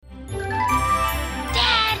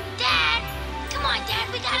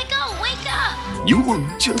You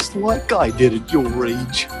look just like I did at your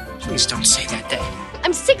age. Please don't say that, Dad.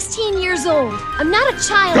 I'm 16 years old. I'm not a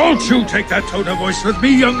child. Don't you take that tone of voice with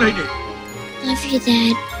me, young lady. Love you,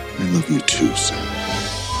 Dad. I love you too, son.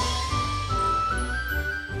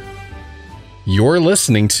 You're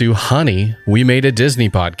listening to Honey, We Made a Disney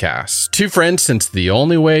Podcast. Two friends since the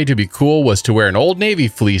only way to be cool was to wear an Old Navy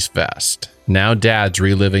fleece vest. Now dads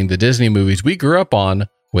reliving the Disney movies we grew up on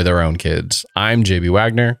with our own kids. I'm JB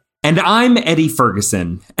Wagner. And I'm Eddie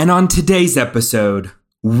Ferguson. And on today's episode,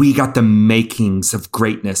 we got the makings of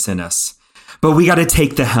greatness in us. But we got to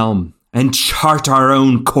take the helm and chart our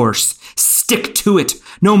own course. Stick to it,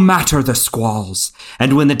 no matter the squalls.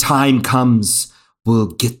 And when the time comes,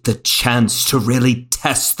 we'll get the chance to really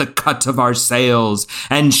test the cut of our sails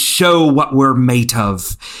and show what we're made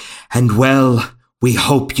of. And well, we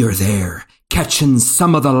hope you're there, catching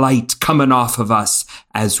some of the light coming off of us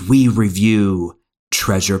as we review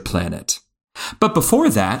Treasure Planet. But before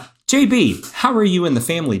that, JB, how are you and the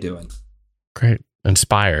family doing? Great.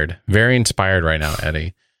 Inspired. Very inspired right now,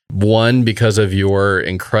 Eddie. One, because of your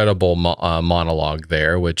incredible monologue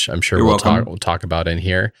there, which I'm sure we'll talk about in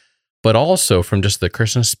here. But also from just the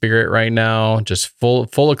Christmas spirit right now, just full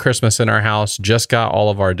of Christmas in our house. Just got all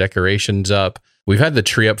of our decorations up. We've had the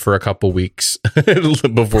tree up for a couple weeks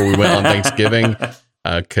before we went on Thanksgiving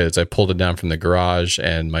because I pulled it down from the garage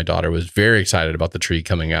and my daughter was very excited about the tree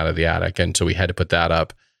coming out of the attic. And so we had to put that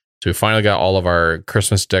up. So we finally got all of our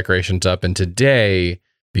Christmas decorations up. And today,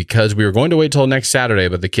 because we were going to wait till next Saturday,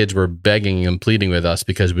 but the kids were begging and pleading with us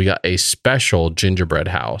because we got a special gingerbread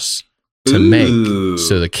house to make.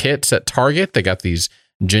 So the kits at Target, they got these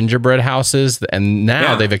gingerbread houses, and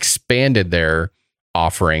now they've expanded their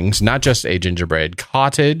offerings, not just a gingerbread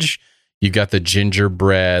cottage. You got the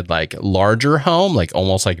gingerbread, like larger home, like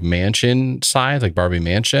almost like mansion size, like Barbie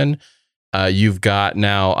mansion. You've got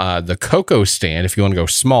now the cocoa stand, if you want to go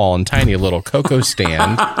small and tiny, a little cocoa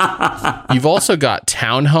stand. You've also got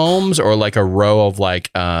townhomes or like a row of like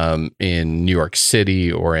in New York City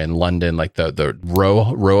or in London, like the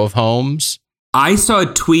row of homes. I saw a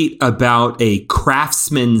tweet about a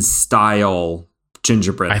craftsman style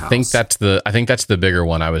gingerbread house. I think that's the bigger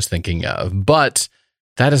one I was thinking of, but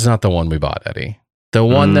that is not the one we bought, Eddie. The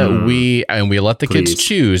one that we let the kids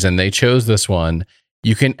choose, and they chose this one.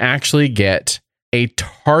 You can actually get a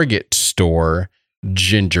Target store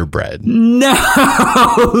gingerbread. No,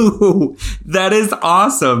 that is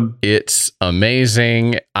awesome. It's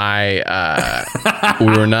amazing. We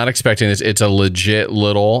were not expecting this. It's a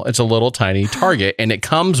little tiny Target, and it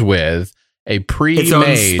comes with a pre-made its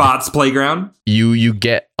own Spots playground. You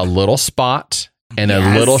get a little spot and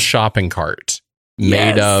a little shopping cart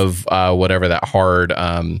made of whatever that hard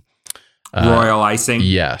royal icing.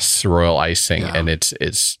 Yes, royal icing. Yeah. And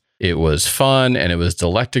it was fun and it was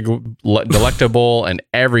delectable and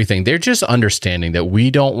everything. They're just understanding that we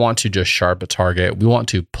don't want to just shop at Target. We want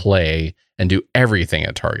to play and do everything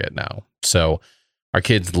at Target now. So our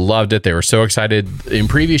kids loved it. They were so excited. In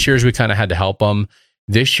previous years, we kind of had to help them.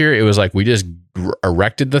 This year, it was like we just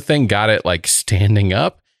erected the thing, got it like standing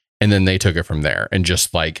up, and then they took it from there and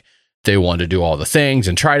just like they wanted to do all the things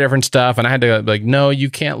and try different stuff. And I had to like, no, you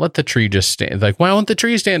can't let the tree just stand. Like, why won't the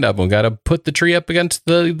tree stand up? We got to put the tree up against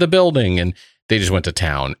the building. And they just went to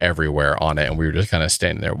town everywhere on it. And we were just kind of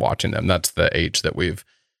standing there watching them. That's the age that we've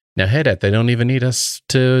now hit at. They don't even need us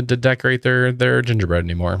to decorate their gingerbread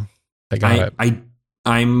anymore. They got it.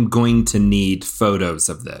 I'm going to need photos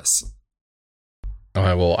of this. Oh,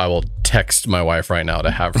 I will text my wife right now to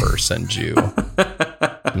have her send you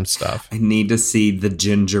some stuff. I need to see the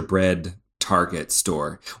gingerbread Target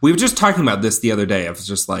store. We were just talking about this the other day. I was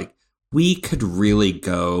just like, we could really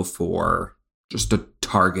go for just a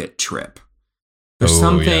Target trip. There's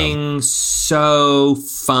something so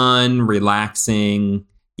fun, relaxing.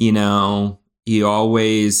 You know, you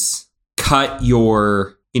always cut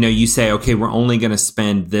you say, okay, we're only going to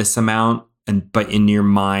spend this amount. But in your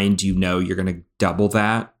mind, you know you're going to double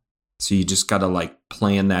that. So you just got to like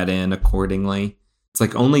plan that in accordingly. It's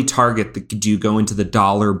like only Target that could you go into the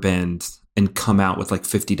dollar bin and come out with like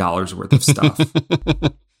 $50 worth of stuff.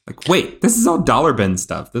 Like, wait, this is all dollar bin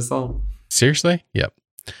stuff. This all seriously? Yep.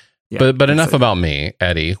 Yeah, but enough about me,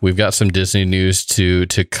 Eddie. We've got some Disney news to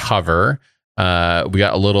cover. We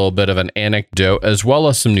got a little bit of an anecdote as well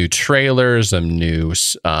as some new trailers, some new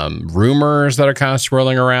rumors that are kind of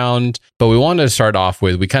swirling around. But we wanted to start off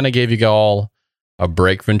with, we kind of gave you all a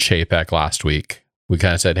break from Chapek last week. We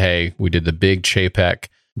kind of said, hey, we did the big Chapek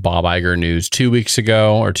Bob Iger news 2 weeks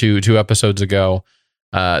ago or two episodes ago.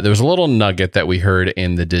 There was a little nugget that we heard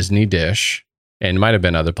in the Disney Dish and might have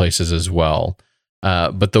been other places as well.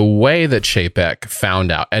 But the way that Chapek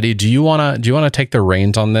found out, Eddie, do you want to take the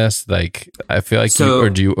reins on this? Like, I feel like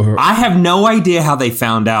I have no idea how they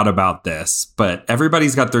found out about this, but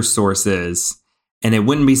everybody's got their sources, and it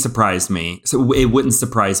wouldn't surprise me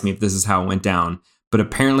if this is how it went down. But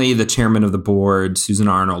apparently the chairman of the board, Susan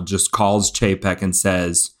Arnold, just calls Chapek and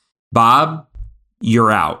says, Bob,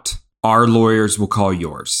 you're out. Our lawyers will call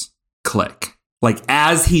yours. Click. Like,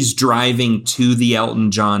 as he's driving to the Elton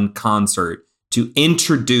John concert to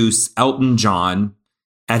introduce Elton John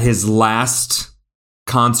at his last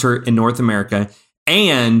concert in North America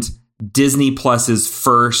and Disney Plus's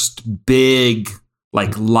first big,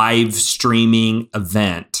 like, live streaming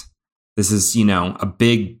event. This is, a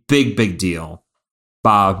big, big, big deal.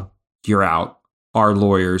 Bob, you're out. Our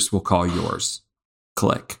lawyers will call yours.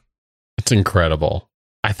 Click. It's incredible.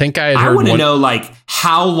 I think I want to know, like,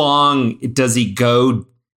 how long does he go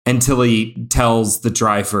until he tells the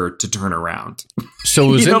driver to turn around? So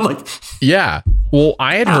was yeah. Well,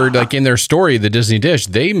 I had heard, like, in their story, the Disney Dish,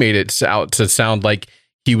 they made it out to sound like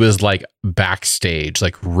he was, like, backstage,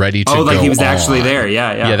 like, ready to go. Oh, like he was actually there.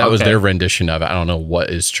 Yeah. That was their rendition of it. I don't know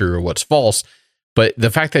what is true or what's false, but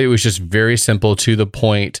the fact that it was just very simple, to the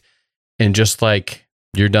point, and just like,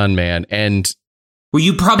 you're done, man. And well,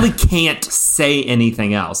 you probably can't say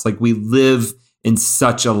anything else. Like, we live in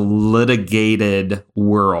such a litigated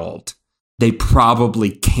world. They probably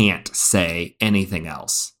can't say anything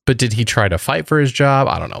else. But did he try to fight for his job?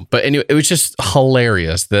 I don't know. But anyway, it was just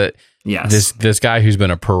hilarious that this guy who's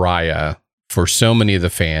been a pariah for so many of the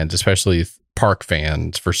fans, especially park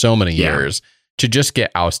fans, for so many years, to just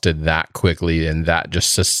get ousted that quickly and that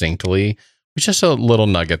just succinctly. It's just a little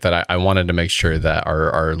nugget that I wanted to make sure that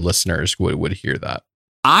our listeners would hear that.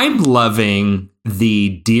 I'm loving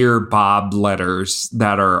the Dear Bob letters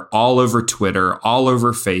that are all over Twitter, all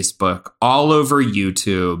over Facebook, all over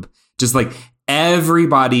YouTube. Just like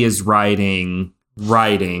everybody is writing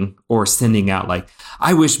or sending out, like,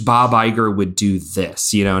 I wish Bob Iger would do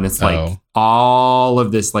this, and it's like all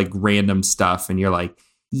of this, like, random stuff. And you're like,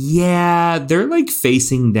 yeah, they're like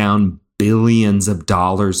facing down billions of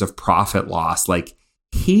dollars of profit loss. Like,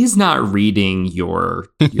 he's not reading your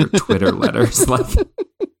Twitter letters. Like,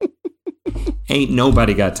 ain't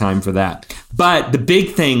nobody got time for that. But the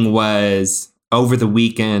big thing was, over the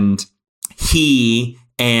weekend, he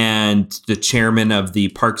and the chairman of the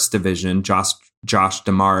Parks Division, Josh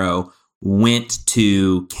D'Amaro, went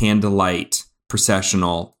to candlelight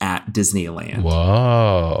processional at Disneyland.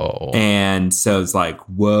 Whoa. And so it's like,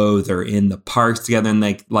 whoa, they're in the parks together. And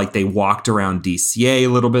they walked around DCA a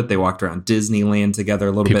little bit. They walked around Disneyland together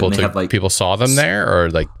a little bit. And they had, like, people saw them there, or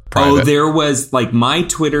like private? Oh, there was, like, my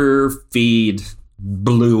Twitter feed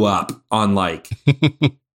blew up on, like,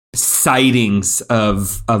 sightings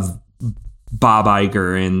of Bob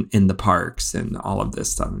Iger in the parks and all of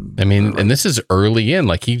this stuff. I mean, and this is early in,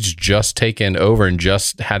 like, he's just taken over and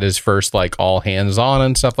just had his first, like, all hands on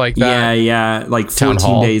and stuff like that. Yeah. Like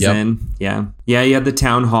 14 days in. Yeah. He had the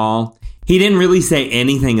town hall. He didn't really say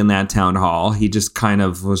anything in that town hall. He just kind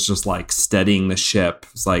of was just, like, steadying the ship.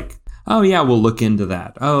 It's like, oh yeah, we'll look into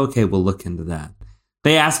that. Oh, okay, we'll look into that.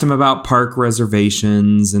 They asked him about park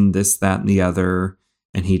reservations and this, that, and the other.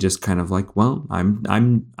 And he just kind of like, well,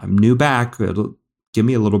 I'm new back. It'll give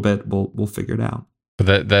me a little bit. We'll figure it out.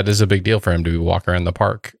 But that is a big deal for him to walk around the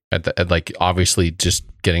park at like, obviously just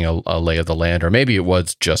getting a lay of the land, or maybe it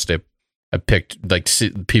was just a picked, like,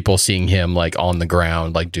 people seeing him, like, on the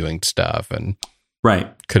ground, like, doing stuff, and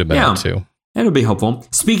right, could have been it too. It'll be helpful.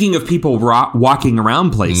 Speaking of people walking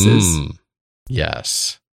around places,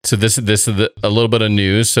 yes. So this is a little bit of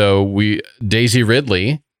news. So Daisy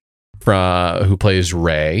Ridley, who plays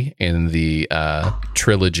Rey in the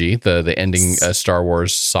trilogy, the ending Star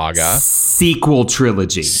Wars saga. Sequel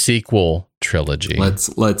trilogy.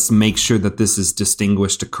 Let's make sure that this is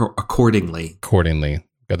distinguished accordingly.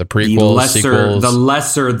 Got the prequel, sequels. The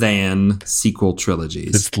lesser than sequel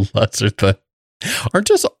trilogies. It's lesser than. Aren't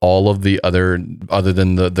just all of the other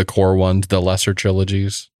than the core ones, the lesser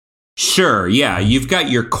trilogies? Sure, yeah. You've got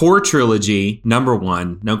your core trilogy, number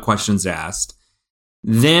one, no questions asked.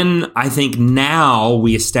 Then I think now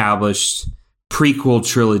we established prequel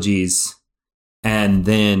trilogies, and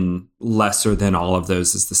then lesser than all of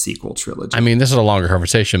those is the sequel trilogy. I mean, this is a longer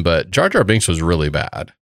conversation, but Jar Jar Binks was really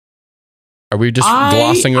bad. Are we just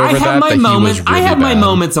glossing over that? I have my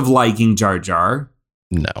moments of liking Jar Jar.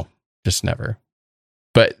 No, just never.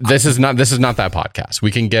 But this is not that podcast.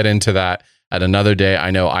 We can get into that at another day.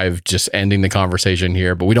 I know I've just ending the conversation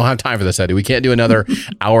here, but we don't have time for this, Eddie. We can't do another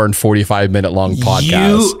hour and 45-minute long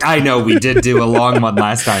podcast. I know we did do a long one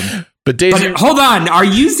last time. But Daisy, hold on. Are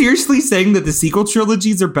you seriously saying that the sequel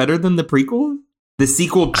trilogies are better than the prequel? The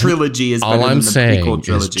sequel trilogy is better than the prequel trilogy.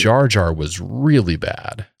 All I'm saying is Jar Jar was really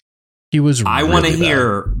bad. He was really I want to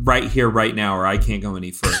hear right here, right now, or I can't go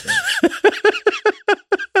any further.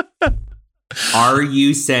 Are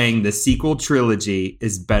you saying the sequel trilogy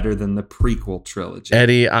is better than the prequel trilogy?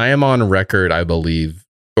 Eddie, I am on record, I believe,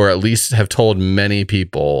 or at least have told many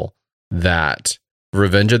people that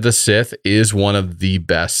Revenge of the Sith is one of the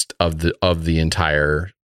best of the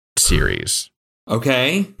entire series.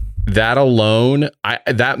 Okay. That alone, I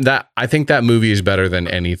think that movie is better than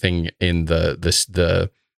anything in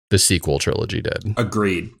the sequel trilogy did.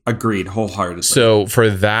 Agreed, wholeheartedly. So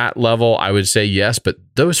for that level, I would say yes, but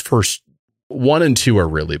those first 1 and 2 are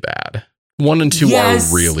really bad. 1 and 2 are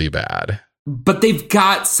really bad. But they've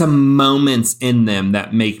got some moments in them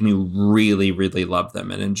that make me really, really love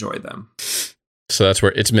them and enjoy them. So that's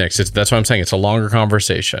where it's mixed. That's what I'm saying. It's a longer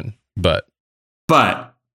conversation, but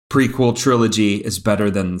prequel trilogy is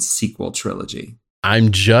better than sequel trilogy.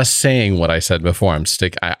 I'm just saying what I said before.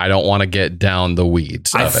 I don't want to get down the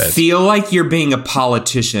weeds of it. I feel like you're being a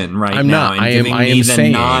politician right I'm now not. and giving me the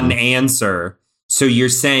non-answer. So you're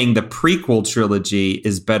saying the prequel trilogy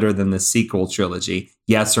is better than the sequel trilogy?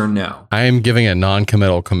 Yes or no? I am giving a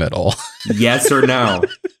non-committal committal. Yes or no?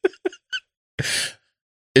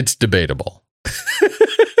 It's debatable.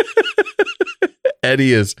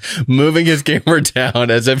 Eddie is moving his camera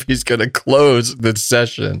down as if he's going to close the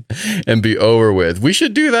session and be over with. We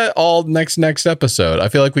should do that all next episode. I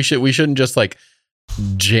feel like we shouldn't just like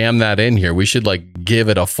jam that in here. We should like give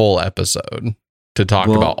it a full episode to talk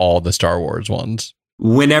about all the Star Wars ones.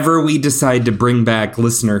 Whenever we decide to bring back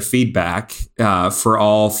listener feedback for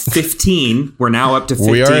all 15, we're now up to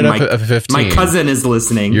 15. We are at 15. My cousin is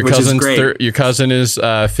listening, which is great. Your cousin is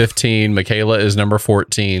 15. Michaela is number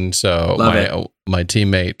 14. So my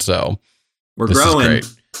teammate. So we're growing.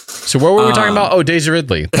 So what were we talking about? Oh, Daisy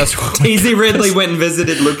Ridley. That's Daisy Ridley went and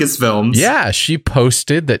visited Lucasfilms. Yeah, she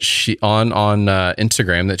posted that she on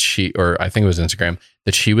Instagram I think it was Instagram,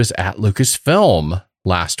 that she was at Lucasfilm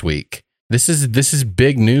last week. This is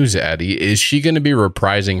big news, Eddie. Is she going to be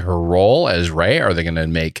reprising her role as Rey? Are they going to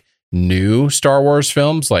make new Star Wars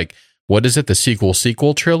films? Like, what is it? The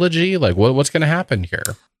sequel trilogy? Like, what's going to happen here?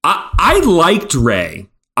 I liked Rey.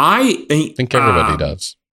 I think everybody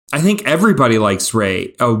does. I think everybody likes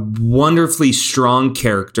Rey. A wonderfully strong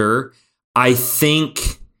character. I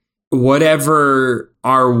think whatever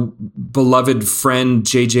our beloved friend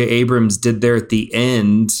J.J. Abrams did there at the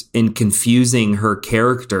end in confusing her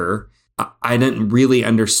character, I didn't really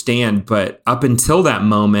understand, but up until that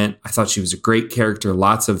moment, I thought she was a great character,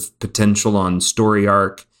 lots of potential on story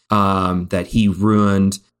arc that he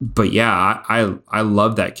ruined. But yeah, I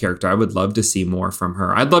love that character. I would love to see more from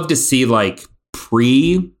her. I'd love to see like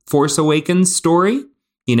pre-Force Awakens story,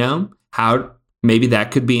 how maybe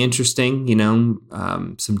that could be interesting,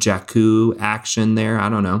 some Jakku action there. I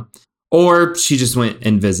don't know. Or she just went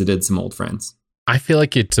and visited some old friends. I feel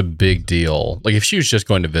like it's a big deal. Like if she was just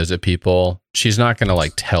going to visit people, she's not going to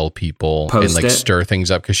like tell people and like stir things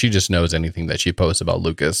up, because she just knows anything that she posts about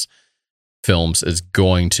Lucas films is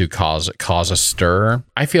going to cause a stir.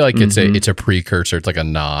 I feel like it's a precursor. It's like a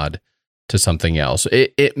nod to something else.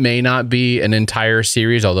 It may not be an entire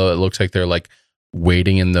series, although it looks like they're like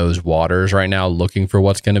wading in those waters right now, looking for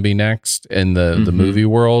what's going to be next in the movie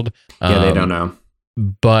world. Yeah, they don't know.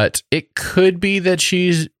 But it could be that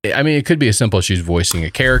it could be as simple as she's voicing a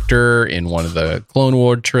character in one of the Clone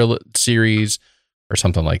Wars series or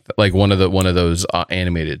something like that. Like one of those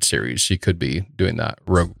animated series. She could be doing that.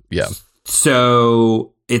 Yeah.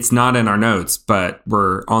 So it's not in our notes, but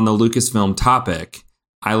we're on the Lucasfilm topic.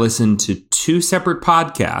 I listened to 2 separate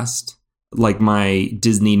podcasts, like my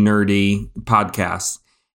Disney nerdy podcasts,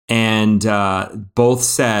 and both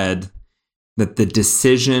said that the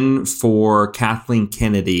decision for Kathleen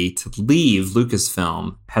Kennedy to leave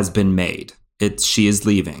Lucasfilm has been made. She is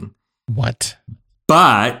leaving. What?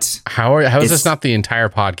 But how is this not the entire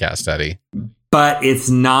podcast, Eddie? But it's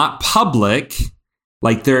not public.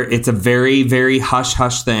 Like it's a very, very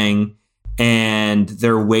hush-hush thing. And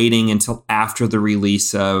they're waiting until after the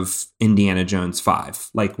release of Indiana Jones 5.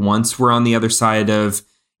 Like once we're on the other side of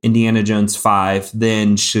Indiana Jones 5,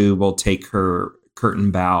 then she will take her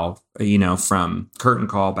curtain call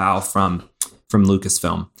bow from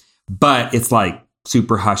Lucasfilm. But it's like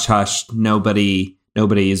super hush hush. Nobody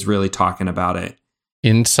is really talking about it.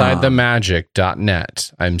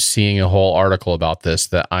 InsideTheMagic.net. I'm seeing a whole article about this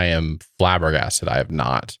that I am flabbergasted. I have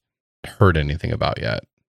not heard anything about yet.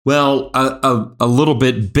 Well, a little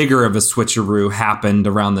bit bigger of a switcheroo happened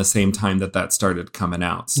around the same time that started coming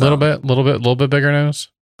out. So. Little bit bigger news.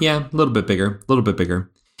 Yeah, a little bit bigger.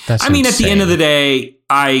 That's at the end of the day,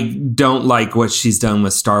 I don't like what she's done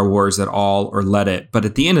with Star Wars at all, or let it. But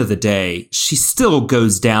at the end of the day, she still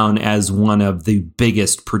goes down as one of the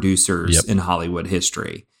biggest producers in Hollywood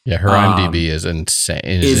history. Yeah, her IMDb is insane.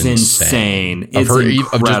 Is insane. It's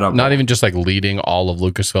incredible. Not even just like leading all of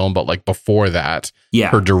Lucasfilm, but like before that,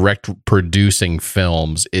 her direct producing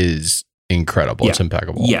films is incredible. It's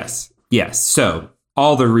impeccable. Yes. So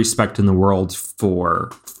all the respect in the world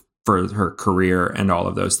for her career and all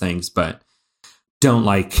of those things, but don't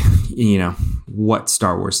like, what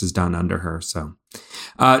Star Wars has done under her. So,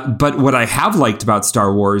 but what I have liked about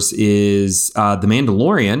Star Wars is The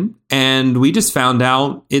Mandalorian, and we just found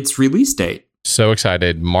out its release date. So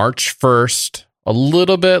excited. March 1st, a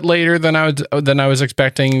little bit later than I was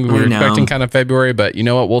expecting. We were expecting kind of February, but you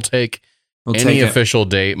know what? We'll take any official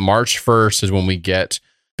date. March 1st is when we get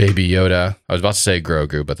Baby Yoda. I was about to say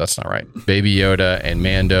Grogu, but that's not right. Baby Yoda and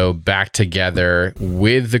Mando back together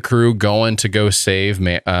with the crew going to go save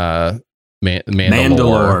Mandalore.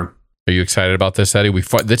 Are you excited about this, Eddie?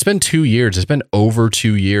 It's been 2 years. It's been over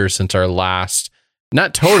 2 years since our last,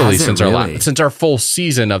 not totally since our full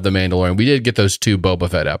season of The Mandalorian. We did get those 2 Boba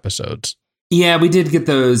Fett episodes. Yeah, we did get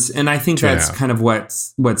those. And I think that's kind of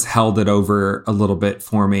what's held it over a little bit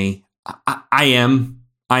for me. I am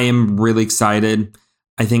really excited.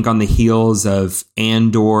 I think on the heels of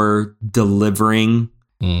Andor delivering,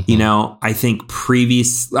 I think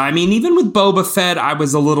even with Boba Fett, I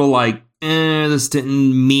was a little like, this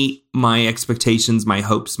didn't meet my expectations, my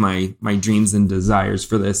hopes, my dreams and desires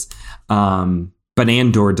for this. But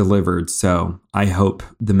Andor delivered. So I hope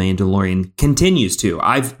The Mandalorian continues to.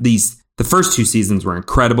 The first 2 seasons were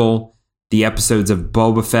incredible. The episodes of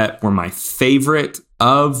Boba Fett were my favorite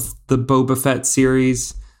of the Boba Fett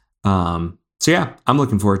series. So yeah, I'm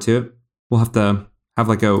looking forward to it. We'll have to have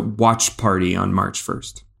like a watch party on March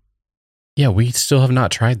 1st. Yeah, we still have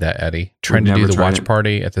not tried that, Eddie. Trying to do the watch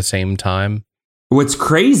party at the same time. What's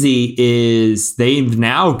crazy is they've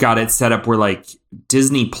now got it set up where like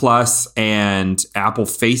Disney Plus and Apple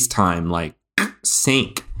FaceTime like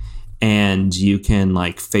sync, and you can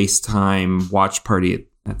like FaceTime watch party.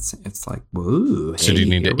 It's like, whoa. So you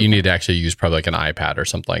need to actually use probably like an iPad or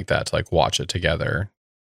something like that to like watch it together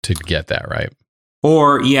to get that right.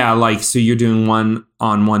 Or so you're doing one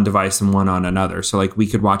on one device and one on another. So like we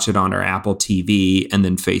could watch it on our Apple TV and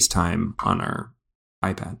then FaceTime on our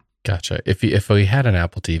iPad. Gotcha. If we had an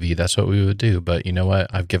Apple TV, that's what we would do. But you know what?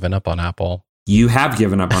 I've given up on Apple. You have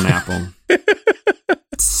given up on Apple.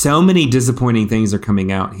 So many disappointing things are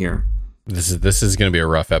coming out here. This is going to be a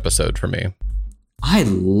rough episode for me. I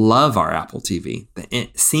love our Apple TV. The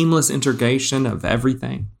seamless integration of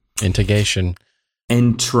everything. Integration.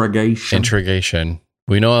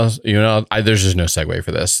 We know, there's just no segue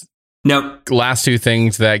for this. Nope. Last 2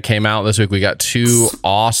 things that came out this week, we got 2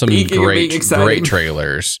 awesome, great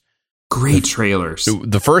trailers. Great trailers.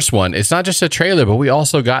 The first one, it's not just a trailer, but we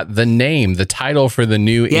also got the title for the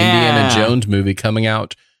new Indiana Jones movie coming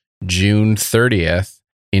out June 30th.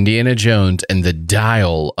 Indiana Jones and the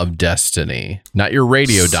Dial of Destiny. Not your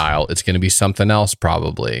radio dial. It's going to be something else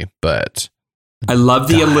probably, but I love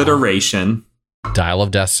the alliteration. Dial of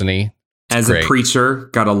Destiny. As a preacher,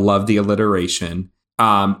 gotta love the alliteration.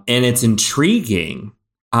 And it's intriguing.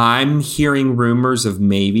 I'm hearing rumors of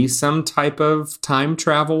maybe some type of time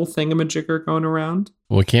travel thingamajigger going around.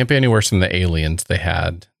 Well, it can't be any worse than the aliens they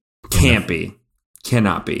had. Cannot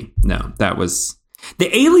be. No, that was...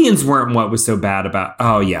 The aliens weren't what was so bad about...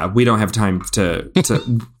 Oh, yeah, we don't have time to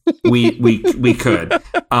we could.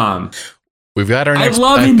 We've got our next I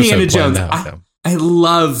love Indiana Jones. I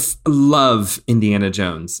love Indiana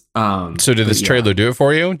Jones. So did this trailer do it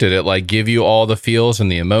for you? Did it like give you all the feels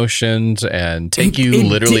and the emotions and take you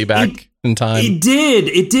literally back in time? It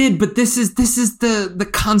did. But this is the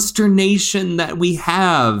consternation that we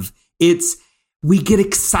have. We get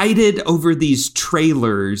excited over these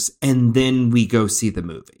trailers and then we go see the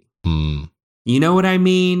movie. You know what I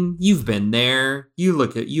mean? You've been there.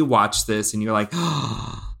 You watch this and you're like,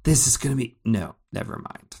 oh, this is going to be... No, never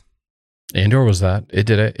mind. Andor was that. It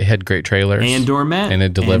did it. It had great trailers. Andor met. And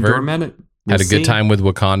it delivered. Andor met it. Had a good time with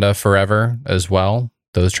Wakanda Forever as well.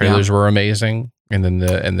 Those trailers were amazing. And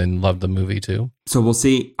then loved the movie too. So we'll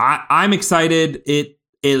see. I'm excited. It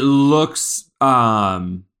looks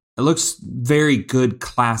very good,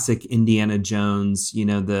 classic Indiana Jones.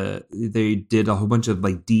 They did a whole bunch of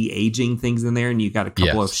like de-aging things in there, and you got a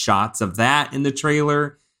couple of shots of that in the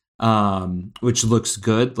trailer, which looks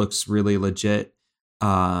good, looks really legit.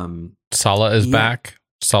 Sala is back.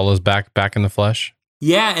 Sala's back in the flesh.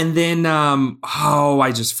 Yeah, and then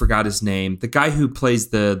I just forgot his name. The guy who plays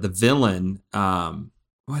the villain,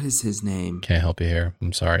 what is his name? Can't help you here.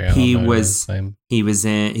 I'm sorry. He was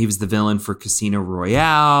the villain for Casino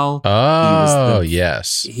Royale. Oh,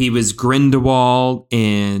 yes. He was Grindelwald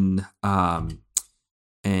in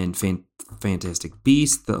Fantastic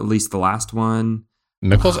Beasts, at least the last one.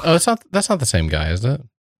 Mickles? Oh, that's not the same guy, is it?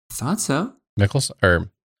 Thought so. Mickles? Or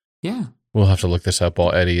yeah. We'll have to look this up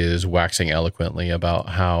while Eddie is waxing eloquently about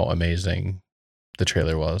how amazing the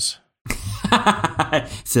trailer was.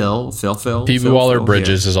 Phil. Phoebe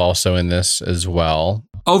Waller-Bridges is also in this as well.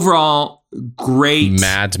 Overall, great.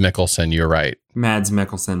 Mads Mikkelsen, you're right. Mads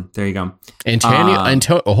Mikkelsen. There you go.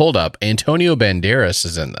 Hold up. Antonio Banderas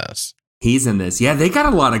is in this. He's in this. Yeah, they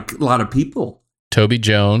got a lot of people. Toby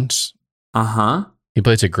Jones. Uh-huh. He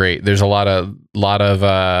plays it great. There's a lot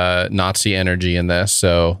of Nazi energy in this.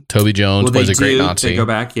 So Toby Jones plays a great Nazi. They go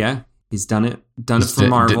back, yeah. He's done it for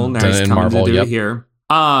Marvel. Now he's coming to do it here.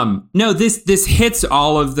 No, this hits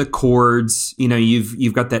all of the chords. You know,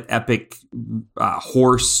 you've got that epic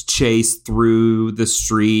horse chase through the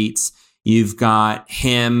streets. You've got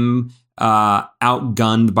him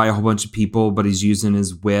outgunned by a whole bunch of people, but he's using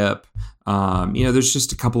his whip. There's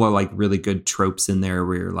just a couple of like really good tropes in there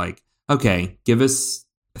where you're like, okay, give us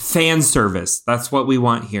fan service. That's what we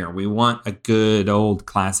want here. We want a good old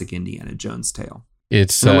classic Indiana Jones tale.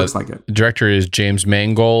 It looks like it. The director is James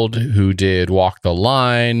Mangold, who did Walk the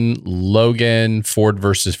Line, Logan, Ford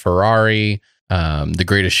versus Ferrari, The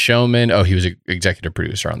Greatest Showman. Oh, he was an executive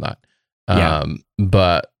producer on that.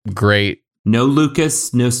 But great. No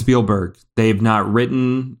Lucas, no Spielberg. They've not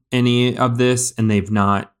written any of this, and they're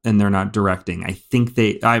not directing. I think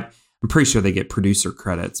I'm pretty sure they get producer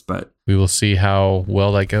credits, but we will see how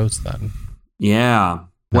well that goes then. Yeah.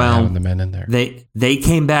 Well, the men in there. They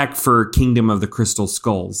came back for Kingdom of the Crystal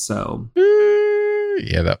Skulls, so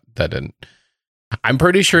yeah, that didn't. I'm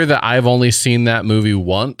pretty sure that I've only seen that movie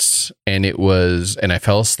once, and I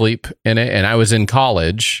fell asleep in it, and I was in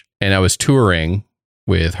college, and I was touring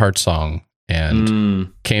with Heartsong,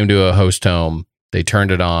 and came to a host home. They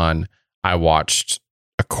turned it on. I watched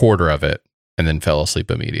a quarter of it, and then fell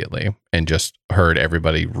asleep immediately and just heard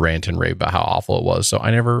everybody rant and rave about how awful it was. So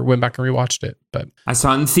I never went back and rewatched it. But I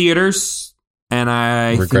saw it in theaters, and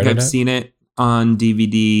I think I've seen it on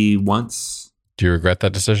DVD once. Do you regret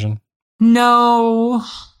that decision? No.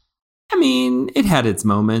 I mean, it had its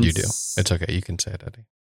moments. You do. It's okay. You can say it, Eddie.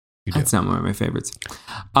 That's not one of my favorites.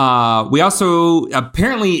 We also,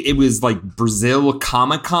 apparently it was like Brazil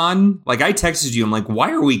Comic-Con. Like I texted you, I'm like,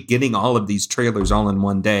 why are we getting all of these trailers all in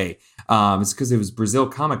one day? It's because it was Brazil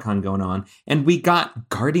Comic-Con going on. And we got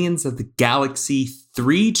Guardians of the Galaxy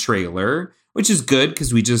 3 trailer, which is good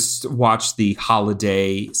because we just watched the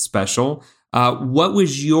holiday special. What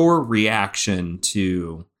was your reaction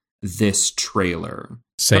to this trailer?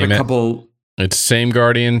 It's same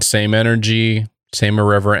Guardian, same energy, same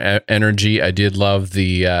irreverent energy. I did love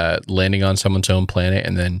the landing on someone's own planet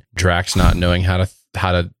and then Drax not knowing how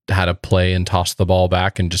to play and toss the ball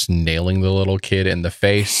back and just nailing the little kid in the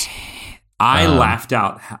face. I laughed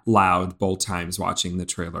out loud both times watching the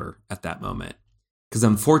trailer at that moment because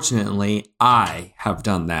unfortunately I have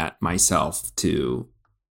done that myself to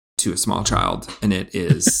a small child, and it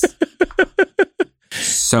is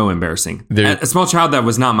so embarrassing. A small child that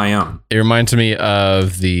was not my own. It reminds me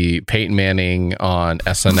of the Peyton Manning on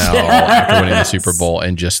SNL after winning the Super Bowl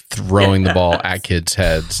and just throwing the ball at kids'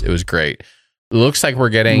 heads. It was great. It looks like we're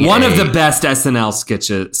getting one of the best SNL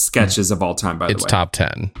sketches of all time, by the way. It's top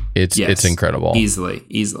 10. It's incredible. Easily.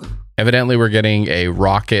 Evidently, we're getting a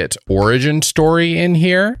Rocket origin story in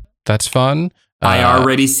here. That's fun. I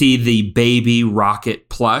already see the baby Rocket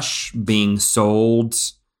plush being sold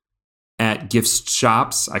at gift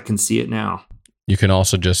shops. I can see it now. You can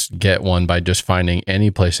also just get one by just finding any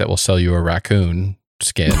place that will sell you a raccoon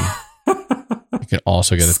skin. You can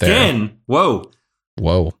also get it there. Skin? Whoa.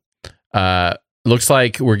 Looks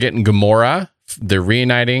like we're getting Gamora. They're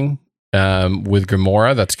reuniting with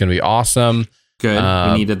Gamora. That's going to be awesome.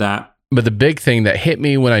 Good. We needed that. But the big thing that hit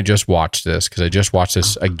me when I just watched this, because I just watched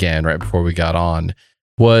this again right before we got on,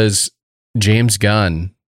 was James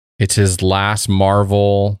Gunn. It's his last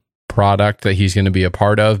Marvel product that he's going to be a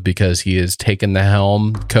part of because he has taken the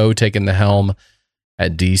helm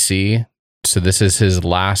at DC. So this is his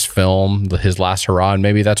last film, his last hurrah. And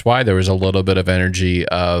maybe that's why there was a little bit of energy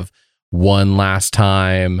of one last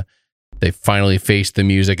time. They finally faced the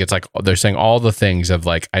music. It's like they're saying all the things of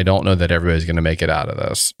like, I don't know that everybody's going to make it out of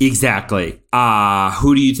this. Exactly.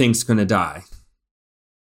 Who do you think's going to die?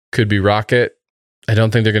 Could be Rocket. I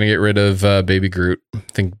don't think they're going to get rid of Baby Groot. I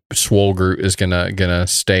think Swole Groot is gonna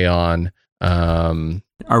stay on. Are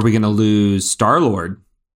we going to lose Star-Lord?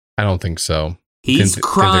 I don't think so. He's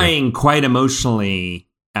crying quite emotionally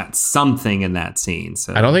at something in that scene.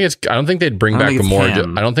 So I don't think they'd bring back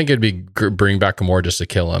Gamora. I don't think it'd be bring back Gamora just to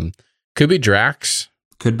kill him. Could be Drax.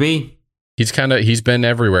 Could be. He's been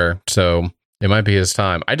everywhere, so it might be his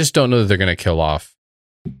time. I just don't know that they're going to kill off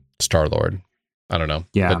Star-Lord. I don't know.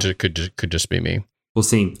 Yeah, that could just be me. We'll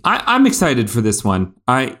see. I'm excited for this one.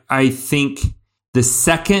 I think the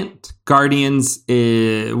second Guardians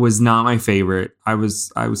was not my favorite. I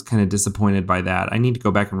was kind of disappointed by that. I need to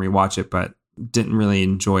go back and rewatch it, but didn't really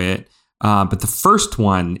enjoy it. But the first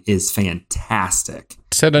one is fantastic.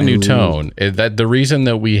 Set a new tone. That the reason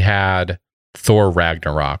that we had Thor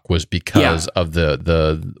Ragnarok was because of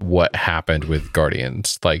the what happened with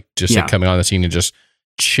Guardians, like just coming on the scene and just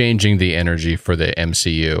changing the energy for the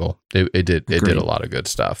MCU. It did a lot of good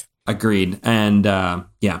stuff. Agreed. And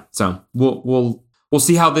so we'll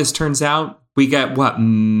see how this turns out. We got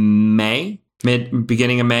beginning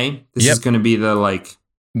of May. This is going to be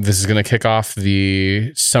this is going to kick off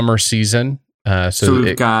the summer season. So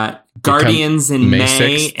we've got Guardians in May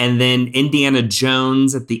 6th. and then Indiana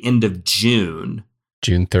Jones at the end of June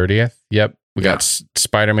 30th. Yep. We got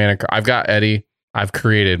Spider-Man. I've got Eddie. I've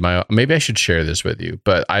created my own. Maybe I should share this with you,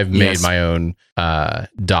 but I've made my own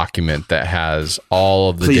document that has all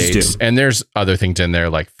of the dates. And there's other things in there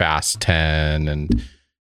like Fast 10. And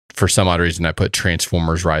for some odd reason, I put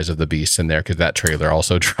Transformers Rise of the Beast in there because that trailer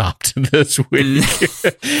also dropped this week.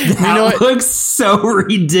 That looks so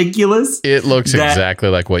ridiculous. It looks exactly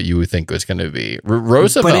like what you would think it was going to be.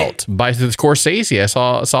 Roosevelt by Scorsese. I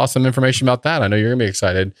saw some information about that. I know you're going to be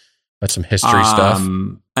excited about some history stuff.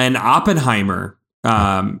 And Oppenheimer.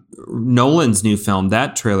 Nolan's new film,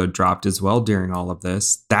 that trailer dropped as well during all of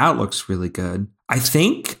this. That looks really good. I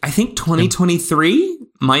think 2023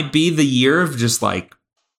 might be the year of just like,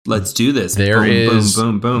 let's do this.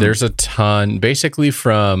 Boom. There's a ton, basically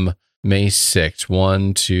from May 6th,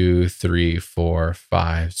 1, 2, 3, 4,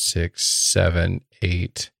 5, 6, 7,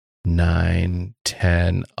 8, 9,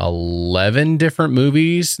 10, 11 different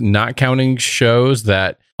movies, not counting shows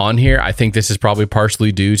that on here. I think this is probably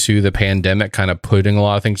partially due to the pandemic kind of putting a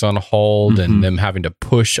lot of things on hold and them having to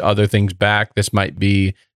push other things back. This might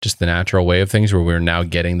be just the natural way of things where we're now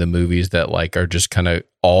getting the movies that like are just kind of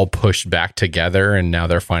all pushed back together and now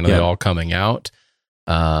they're finally all coming out.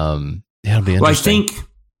 It'll be interesting. Well,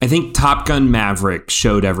 I think Top Gun Maverick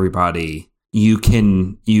showed everybody you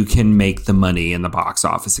can make the money in the box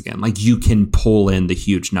office again. Like you can pull in the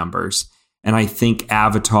huge numbers. And I think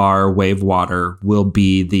Avatar Way of Water will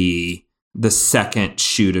be the second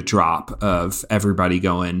shoe to drop of everybody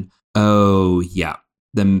going, oh yeah,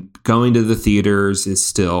 them going to the theaters is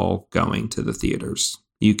still going to the theaters.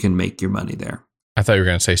 You can make your money there. I thought you were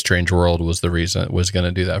going to say Strange World was the reason it was going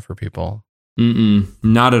to do that for people.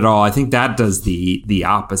 Not at all. I think that does the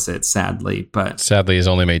opposite, sadly. But sadly, it's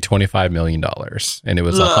only made $25 million, and it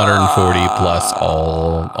was 140 plus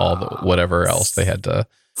all the whatever else they had to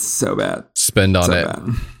spend on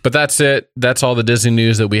it. But that's it. That's all the Disney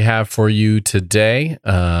news that we have for you today.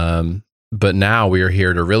 But now we are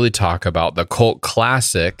here to really talk about the cult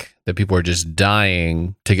classic that people are just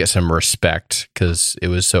dying to get some respect because it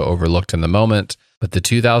was so overlooked in the moment. But the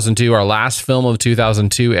 2002, our last film of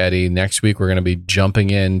 2002, Eddie. Next week we're going to be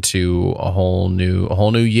jumping into a whole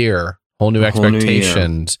new year, whole new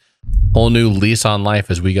expectations, whole new lease on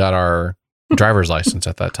life as we got our driver's license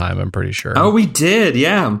at that time. I'm pretty sure. Oh, we did,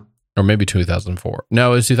 yeah. Or maybe 2004.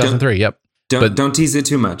 No, it was 2003. Yep. Don't tease it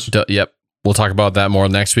too much. Yep. We'll talk about that more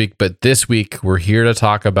next week. But this week we're here to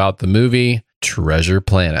talk about the movie Treasure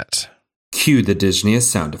Planet. Cue the Disneyest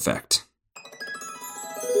sound effect.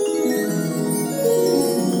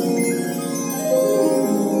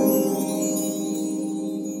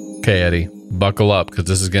 Okay, Eddie, buckle up because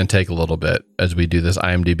this is going to take a little bit as we do this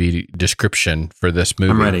IMDb description for this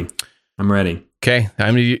movie. I'm ready. Okay,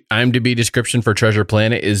 IMDb description for Treasure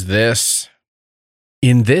Planet is this.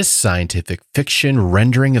 In this scientific fiction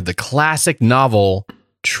rendering of the classic novel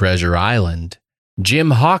Treasure Island,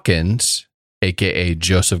 Jim Hawkins, aka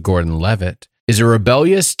Joseph Gordon-Levitt, is a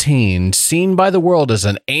rebellious teen seen by the world as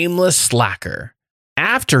an aimless slacker.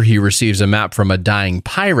 After he receives a map from a dying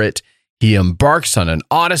pirate, he embarks on an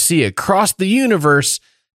odyssey across the universe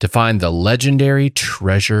to find the legendary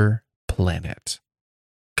Treasure Planet.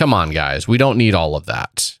 Come on, guys. We don't need all of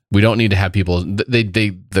that. We don't need to have people...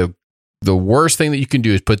 The worst thing that you can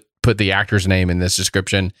do is put the actor's name in this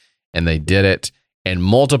description, and they did it. And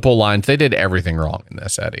multiple lines. They did everything wrong in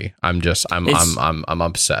this, Eddie. I'm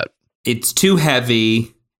upset. It's too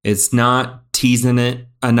heavy. It's not teasing it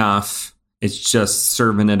enough. It's just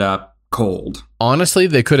serving it up cold. Honestly,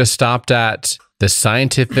 they could have stopped at the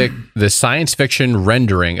science fiction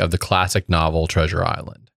rendering of the classic novel Treasure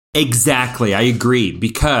Island. Exactly. I agree,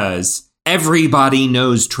 because everybody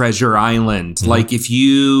knows Treasure Island. Mm-hmm. Like, if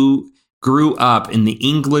you grew up in the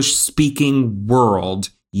English speaking world,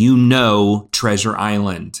 you know Treasure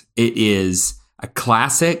Island. It is a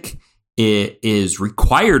classic. It is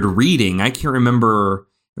required reading. I can't remember.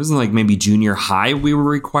 It was like maybe junior high we were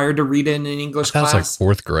required to read it in an English class. It was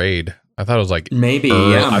like 4th grade. I thought it was like maybe.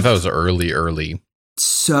 Yeah. I thought it was early.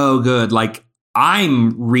 So good. Like,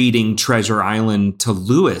 I'm reading Treasure Island to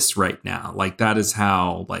Lewis right now. Like, that is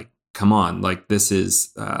how, like, come on. Like, this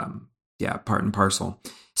is, part and parcel.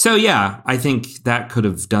 So, yeah, I think that could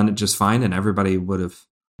have done it just fine, and everybody would have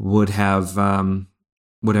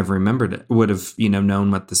remembered it, would have,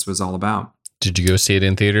 known what this was all about. Did you go see it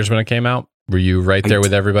in theaters when it came out? Were you right there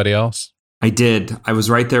with everybody else? I did. I was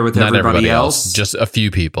right there with Not everybody else. Just a few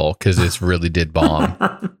people, because this really did bomb.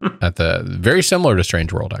 Very similar to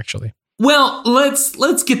Strange World, actually. Well,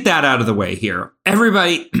 let's get that out of the way here.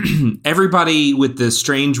 Everybody with the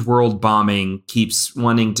Strange World bombing keeps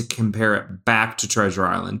wanting to compare it back to Treasure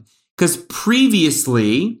Island, because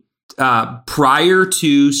previously, prior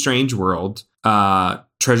to Strange World,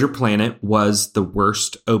 Treasure Planet was the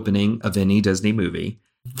worst opening of any Disney movie.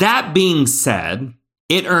 That being said,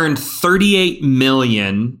 it earned $38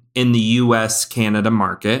 million in the US Canada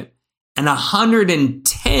market and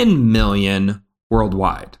 $110 million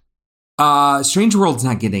worldwide. Strange World's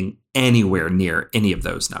not getting anywhere near any of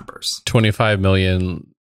those numbers. 25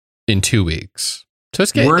 million in 2 weeks. So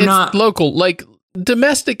it's not local. Like,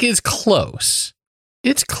 domestic is close.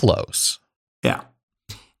 It's close. Yeah.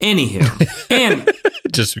 Anywho, and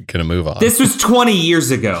just gonna move on. This was 20 years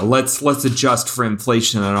ago. Let's adjust for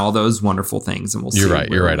inflation and all those wonderful things, and we'll see.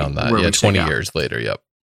 You're right on that. Yeah, 20 years later. Yep.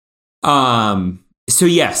 So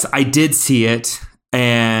yes, I did see it,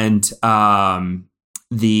 and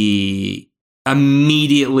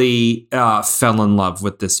immediately fell in love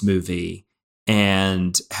with this movie,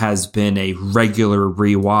 and has been a regular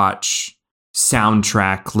rewatch,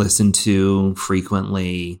 soundtrack listened to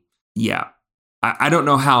frequently. Yeah. I don't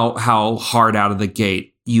know how hard out of the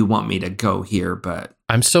gate you want me to go here, but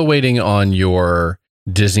I'm still waiting on your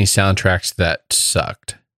Disney soundtracks that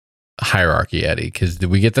sucked hierarchy, Eddie, because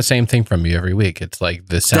we get the same thing from you every week. It's like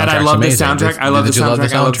the soundtrack. I love amazing. The soundtrack. I love the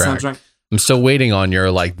soundtrack. I'm still waiting on your,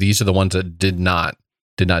 like, these are the ones that did not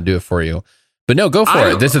do it for you. But no, go for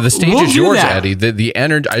it. This is the stage is yours, Eddie. The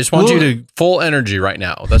energy. I just want you to full energy right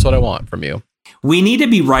now. That's what I want from you. We need to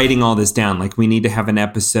be writing all this down. Like, we need to have an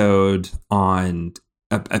episode on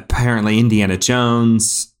apparently Indiana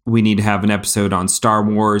Jones. We need to have an episode on Star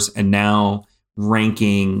Wars, and now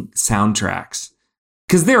ranking soundtracks,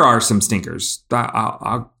 because there are some stinkers.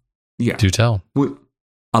 Yeah, do tell.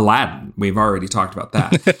 Aladdin. We've already talked about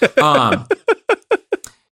that.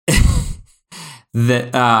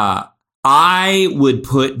 I would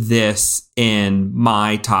put this in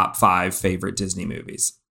my top 5 favorite Disney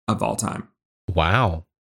movies of all time. Wow.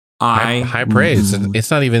 High praise. It's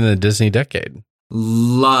not even in the Disney decade.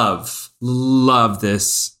 Love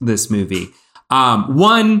this movie.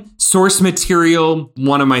 One, source material,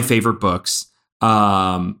 one of my favorite books.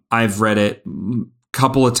 I've read it a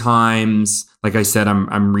couple of times. Like I said,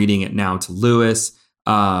 I'm reading it now to Lewis.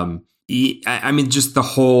 I mean, just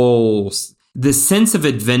the sense of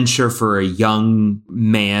adventure for a young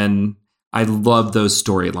man. I love those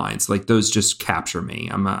storylines. Like, those just capture me.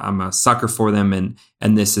 I'm a sucker for them,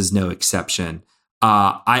 and this is no exception.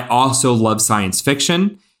 I also love science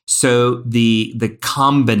fiction. So the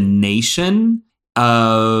combination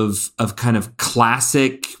of kind of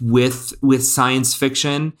classic with science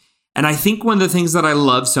fiction. And I think one of the things that I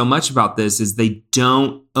love so much about this is they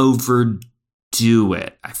don't overdo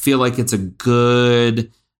it. I feel like it's a good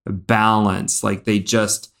balance. Like, they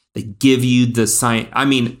give you the science. I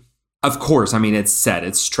mean, of course, it's set.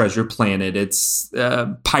 It's Treasure Planet. It's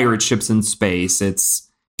pirate ships in space. It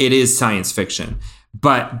is science fiction.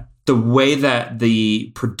 But the way that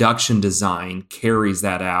the production design carries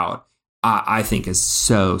that out, I think is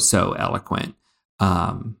so eloquent.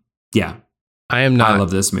 Yeah. I love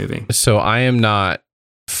this movie. So I am not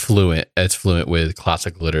fluent with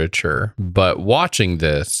classic literature, but watching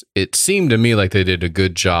this, it seemed to me like they did a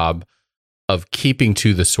good job of keeping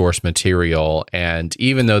to the source material. And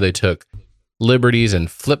even though they took liberties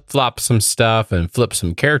and flip-flopped some stuff and flipped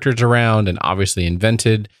some characters around and obviously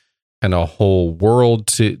invented kind of a whole world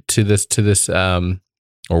to this or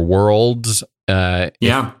worlds.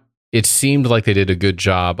 It seemed like they did a good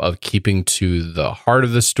job of keeping to the heart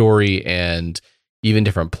of the story and even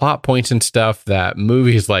different plot points and stuff that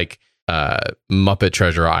movies like Muppet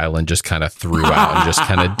Treasure Island just kind of threw out and just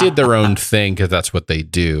kind of did their own thing, because that's what they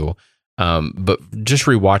do. But just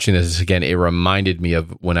rewatching this again, it reminded me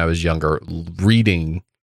of when I was younger, reading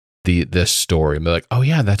this story and be like, oh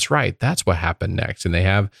yeah, that's right. That's what happened next. And they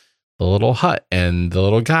have the little hut and the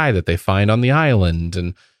little guy that they find on the island.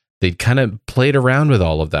 And they kind of played around with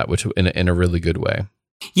all of that, which in a really good way.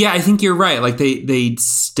 Yeah, I think you're right. Like they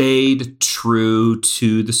stayed true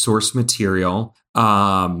to the source material,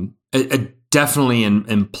 definitely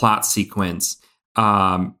in plot sequence.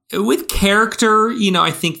 With character,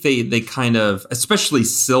 I think they kind of, especially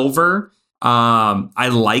Silver. I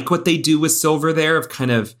like what they do with Silver there, of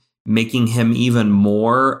kind of making him even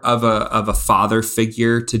more of a father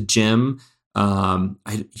figure to Jim.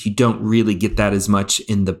 You don't really get that as much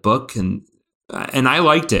in the book, and I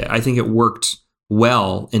liked it. I think it worked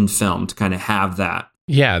well in film to kind of have that.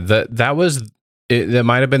 Yeah, that was it. That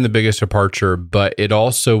might have been the biggest departure, but it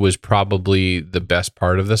also was probably the best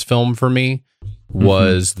part of this film for me.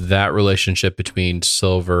 Was that relationship between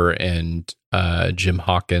Silver and Jim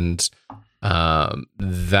Hawkins,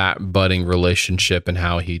 that budding relationship, and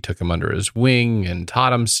how he took him under his wing and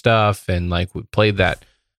taught him stuff, and like played that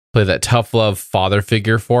tough love father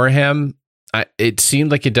figure for him. It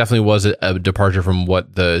seemed like it definitely was a departure from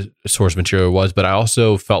what the source material was, but I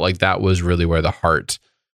also felt like that was really where the heart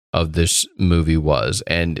of this movie was.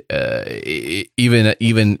 And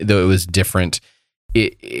even though it was different,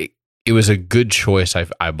 it was a good choice,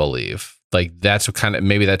 I believe. Like that's what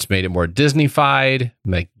maybe that's made it more Disney-fied,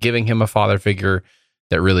 like giving him a father figure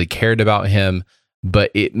that really cared about him,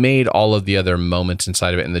 but it made all of the other moments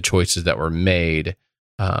inside of it and the choices that were made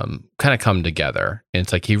kind of come together. And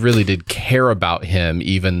it's like he really did care about him,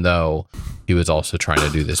 even though he was also trying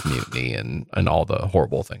to do this mutiny and all the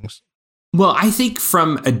horrible things. Well, I think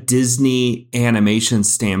from a Disney animation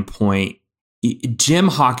standpoint, Jim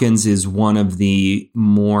Hawkins is one of the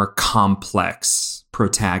more complex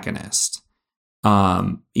protagonists.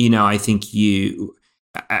 I think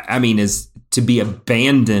is to be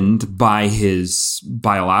abandoned by his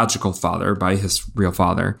biological father, by his real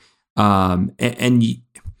father.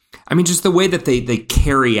 Just the way that they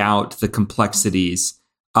carry out the complexities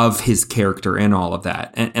of his character and all of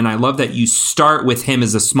that. And I love that you start with him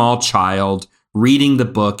as a small child reading the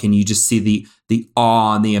book, and you just see the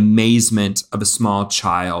awe and the amazement of a small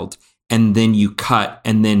child. And then you cut,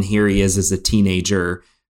 and then here he is as a teenager,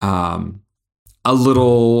 a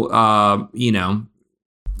little,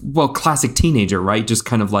 classic teenager, right? Just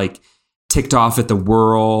kind of like ticked off at the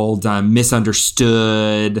world,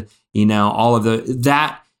 misunderstood, all of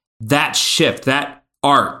that shift, that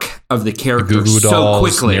arc of the character so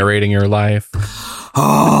quickly. Narrating your life.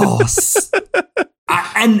 Oh,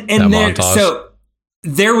 and there, so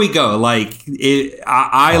there we go. Like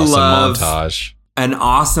I awesome love montage. An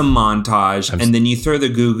awesome montage, and then you throw the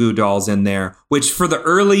Goo Goo Dolls in there, which for the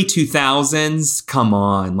early 2000s, come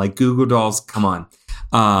on, like Goo Goo Dolls, come on.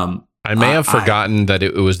 I may have forgotten that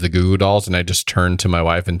it was the Goo Goo Dolls, and I just turned to my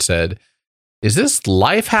wife and said, "Is this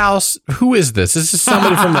Lifehouse? Who is this? This is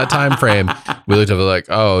somebody from that time frame." We looked up like,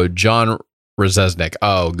 "Oh, John Rzeznik.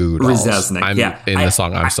 Oh, Goo Goo Dolls." Rzeznik, in the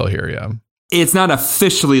song "I'm Still Here." Yeah, it's not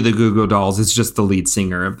officially the Goo Goo Dolls; it's just the lead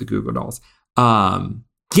singer of the Goo Goo Dolls.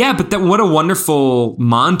 Yeah, but what a wonderful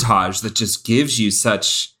montage that just gives you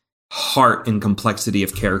such heart and complexity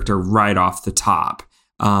of character right off the top.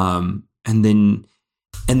 And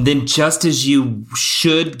then just as you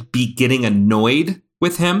should be getting annoyed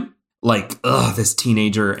with him, like, this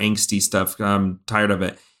teenager angsty stuff, I'm tired of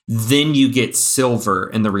it. Then you get Silver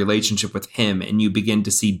and the relationship with him, and you begin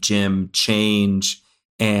to see Jim change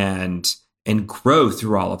and grow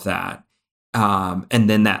through all of that. And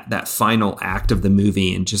then that final act of the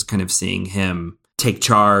movie, and just kind of seeing him take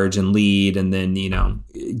charge and lead, and then,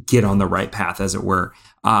 get on the right path, as it were.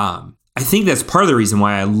 I think that's part of the reason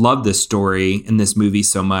why I love this story in this movie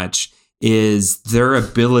so much, is their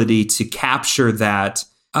ability to capture that,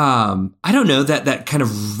 that kind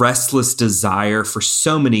of restless desire for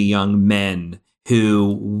so many young men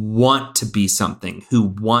who want to be something,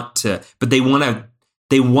 but they want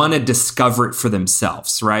to discover it for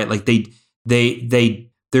themselves, right? Like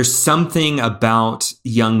there's something about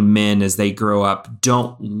young men as they grow up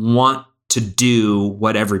don't want to do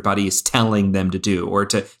what everybody is telling them to do, or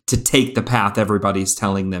to take the path everybody's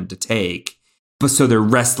telling them to take. But so they're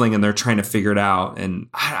wrestling and they're trying to figure it out. And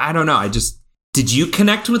I don't know. Did you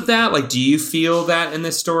connect with that? Like, do you feel that in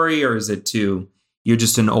this story, or is it you're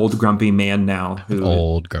just an old grumpy man now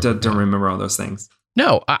who don't remember all those things?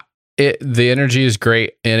 No, the energy is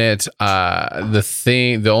great in it.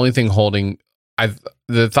 The only thing holding, I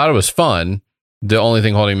thought it was fun. The only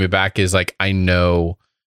thing holding me back is, like, I know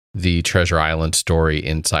the Treasure Island story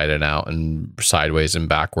inside and out and sideways and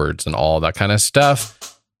backwards and all that kind of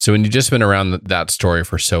stuff. So when you've just been around that story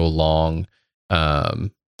for so long,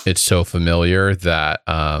 it's so familiar that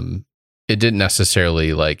it didn't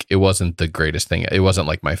necessarily like, it wasn't the greatest thing. It wasn't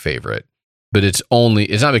like my favorite, but it's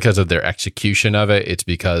not because of their execution of it. It's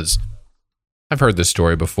because I've heard this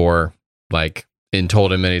story before, like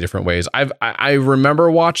told in many different ways. I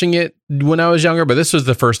remember watching it when I was younger, but this was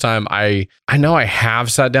the first time I know I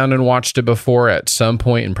have sat down and watched it before at some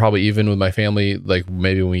point, and probably even with my family, like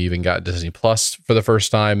maybe when we even got Disney Plus for the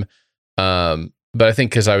first time. But I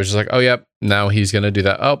think because I was just like, oh, yep, now he's going to do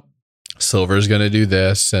that. Oh, Silver's going to do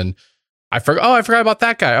this. And I forgot about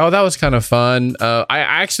that guy. Oh, that was kind of fun. I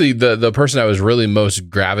actually, the person I was really most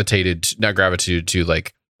gravitated to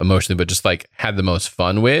like emotionally, but just like had the most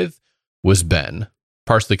fun with was Ben,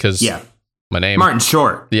 partially because my name Martin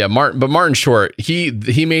Short. Yeah, Martin Short. He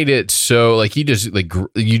made it so like he just like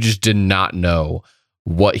you just did not know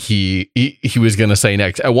what he was gonna say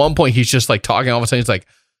next. At one point, he's just like talking. All of a sudden, he's like,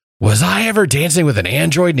 "Was I ever dancing with an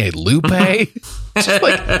android named Lupe?" Just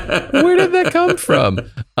like, where did that come from?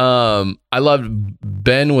 I loved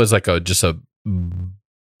Ben. Was like just a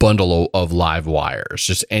bundle of live wires.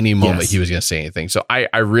 Just any moment he was gonna say anything. So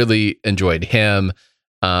I really enjoyed him.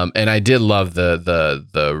 And I did love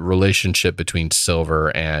the relationship between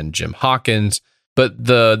Silver and Jim Hawkins, but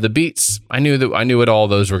the beats, I knew what all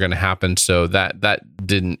those were going to happen. So that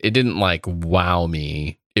didn't like wow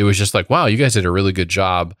me. It was just like, wow, you guys did a really good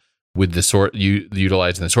job with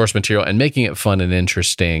utilizing the source material and making it fun and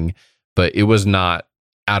interesting, but it was not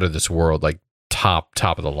out of this world, like top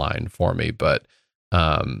of the line for me. But,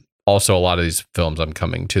 also a lot of these films, I'm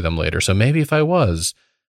coming to them later. So maybe if I was,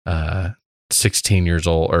 16 years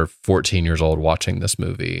old or 14 years old watching this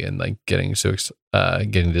movie and like getting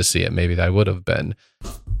to see it, maybe I would have been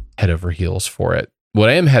head over heels for it. What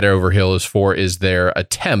I am head over heels for is their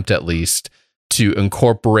attempt, at least, to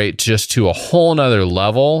incorporate just to a whole nother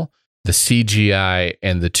level the CGI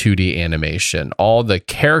and the 2D animation. All the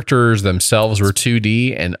characters themselves were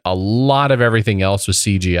 2D and a lot of everything else was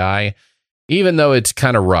CGI. Even though it's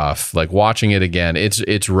kind of rough, like watching it again,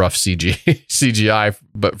 it's rough CGI,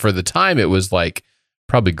 but for the time it was like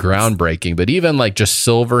probably groundbreaking. But even like just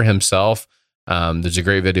Silver himself, there's a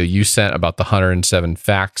great video you sent about the 107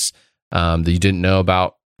 facts that you didn't know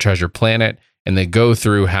about Treasure Planet, and they go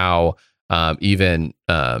through how even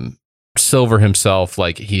Silver himself,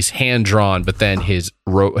 like he's hand drawn, but then his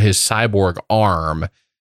cyborg arm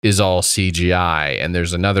is all CGI, and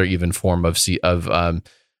there's another even form of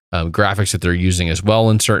graphics that they're using as well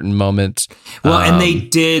in certain moments. Well, and they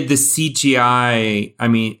did the CGI,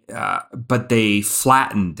 but they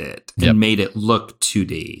flattened it and made it look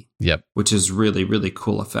 2D. Yep. Which is really, really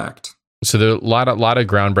cool effect. So there are a lot of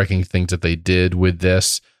groundbreaking things that they did with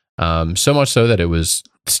this. So much so that it was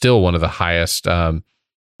still one of the highest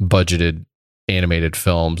budgeted animated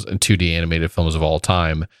films and 2D animated films of all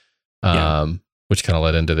time, which kind of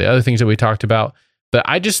led into the other things that we talked about. But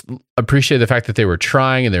I just appreciate the fact that they were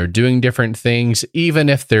trying and they were doing different things, even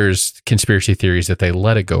if there's conspiracy theories that they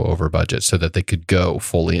let it go over budget so that they could go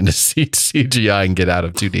fully into CGI and get out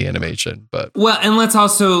of 2D animation. But well, and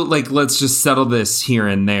let's just settle this here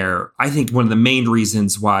and there. I think one of the main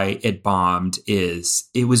reasons why it bombed is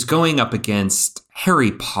it was going up against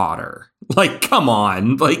Harry Potter. Like, come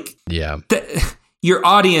on, like, yeah. Your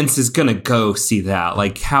audience is going to go see that.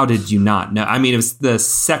 Like, how did you not know? I mean, it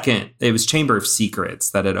was Chamber of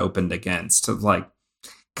Secrets that it opened against. Like,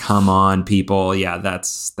 come on, people. Yeah,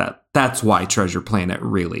 that's why Treasure Planet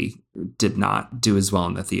really did not do as well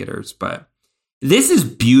in the theaters. But this is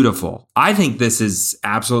beautiful. I think this is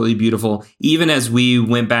absolutely beautiful. Even as we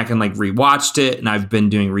went back and like rewatched it, and I've been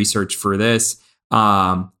doing research for this,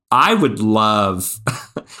 I would love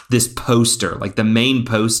this poster, like the main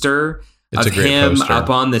poster. It's of him poster. Up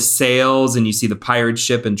on the sails, and you see the pirate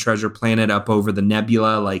ship and Treasure Planet up over the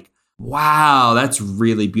nebula. Like, wow, that's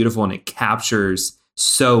really beautiful, and it captures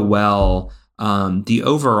so well the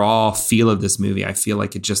overall feel of this movie. I feel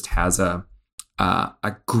like it just has a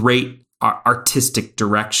great artistic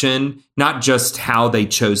direction, not just how they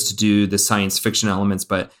chose to do the science fiction elements,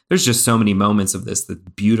 but there's just so many moments of this that's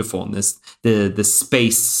beautiful, and the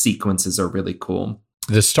space sequences are really cool.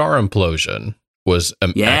 The star implosion was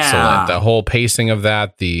excellent. The whole pacing of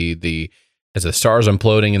that, the as the stars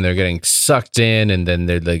imploding and they're getting sucked in and then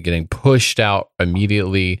they're getting pushed out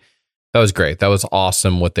immediately. That was great. That was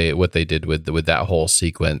awesome what they did with that whole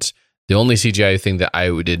sequence. The only CGI thing that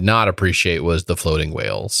I did not appreciate was the floating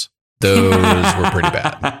whales. Those were pretty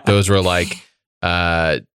bad. Those were like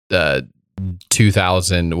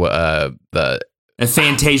 2000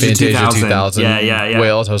 Fantasia 2000. Yeah.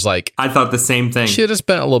 Whales. I was like, I thought the same thing. Should have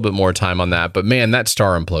spent a little bit more time on that. But man, that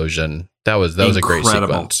star implosion That was a great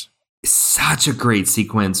sequence. Such a great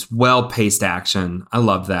sequence. Well-paced action. I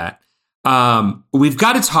love that. We've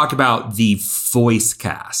got to talk about the voice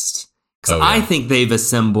cast. Because I think they've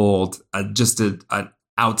assembled just an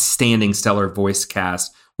outstanding, stellar voice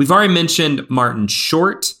cast. We've already mentioned Martin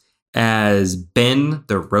Short as Ben,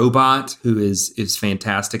 the robot, who is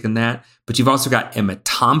fantastic in that. But you've also got Emma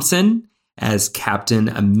Thompson as Captain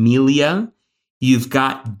Amelia. You've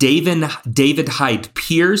got David Hyde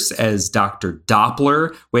Pierce as Dr.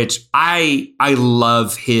 Doppler, which I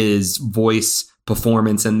love his voice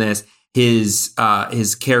performance in this. His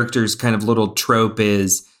character's kind of little trope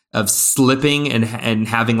is of slipping and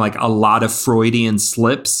having like a lot of Freudian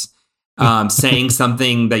slips, saying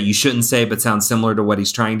something that you shouldn't say but sounds similar to what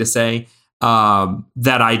he's trying to say.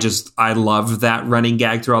 That I love that running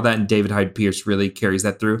gag through all that, and David Hyde Pierce really carries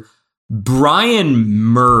that through. Brian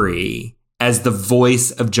Murray as the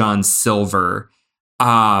voice of John Silver.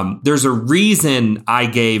 There's a reason I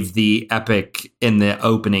gave the epic in the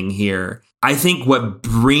opening here. I think what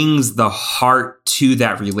brings the heart to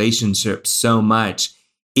that relationship so much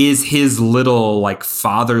is his little like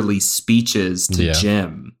fatherly speeches to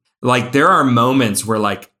Jim. Like there are moments where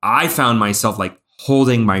like I found myself like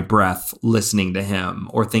holding my breath listening to him,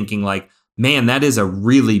 or thinking like, man, that is a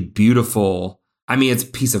really beautiful, I mean, it's a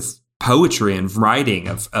piece of poetry and writing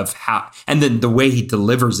of how, and then the way he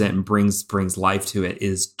delivers it and brings life to it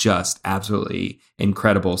is just absolutely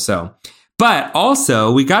incredible. So, but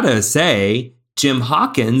also we got to say Jim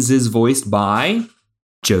Hawkins is voiced by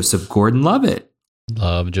Joseph Gordon-Levitt.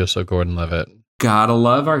 Love Joseph Gordon-Levitt. Gotta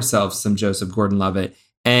love ourselves some Joseph Gordon-Levitt.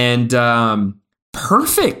 And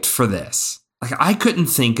perfect for this. Like I couldn't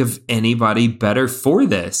think of anybody better for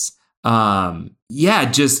this.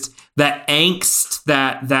 Just that angst,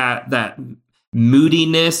 that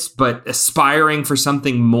moodiness, but aspiring for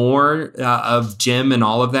something more of Jim and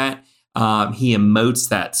all of that. He emotes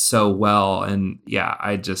that so well. And yeah,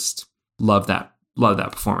 I just love that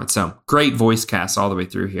performance. So great voice cast all the way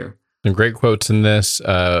through here. Some great quotes in this.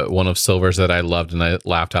 One of Silver's that I loved and I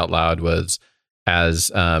laughed out loud was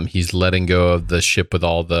as he's letting go of the ship with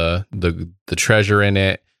all the treasure in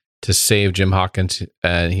it to save Jim Hawkins,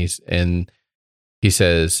 and he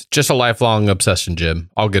says, "Just a lifelong obsession, Jim.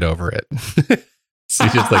 I'll get over it." So he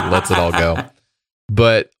just like lets it all go.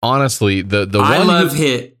 But honestly, the I one love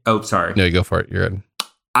hit. Oh, sorry. No, you go for it. You're good.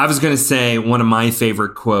 I was going to say one of my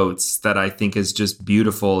favorite quotes that I think is just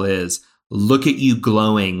beautiful is, "Look at you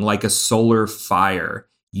glowing like a solar fire.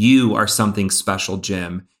 You are something special,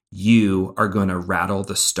 Jim. You are going to rattle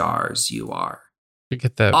the stars. You are." You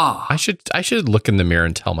get that. Oh. I should look in the mirror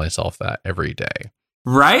and tell myself that every day.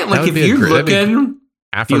 Right? Like if you're looking.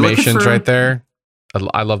 Affirmations right there.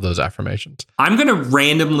 I love those affirmations. I'm going to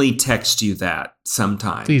randomly text you that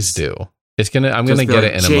sometime. Please do. I'm going to get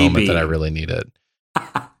it in a moment that I really need it.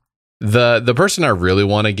 The person I really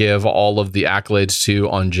want to give all of the accolades to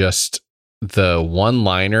on just the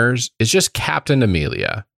one-liners is just Captain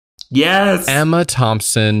Amelia. Yes. Emma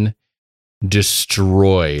Thompson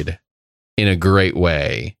destroyed in a great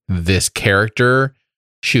way this character.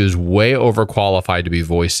 She was way overqualified to be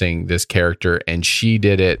voicing this character, and she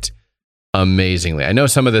did it amazingly. I know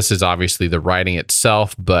some of this is obviously the writing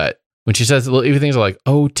itself, but when she says little things like,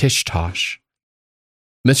 "Oh, tish tosh,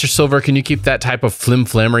 Mr. Silver, can you keep that type of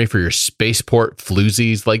flim-flammery for your spaceport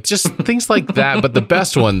floozies?" Like just things like that. But the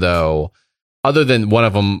best one, though, other than one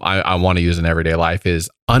of them I want to use in everyday life, is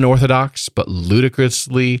unorthodox but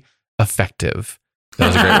ludicrously effective. That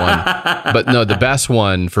was a great one. But no, the best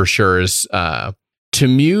one for sure is to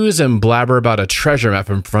muse and blabber about a treasure map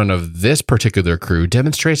in front of this particular crew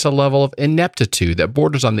demonstrates a level of ineptitude that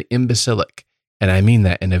borders on the imbecilic. And I mean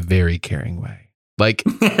that in a very caring way. Like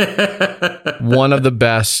one of the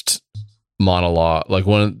best monologue, like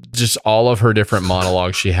just all of her different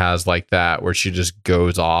monologues she has like that, where she just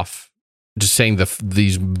goes off, just saying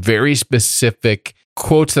these very specific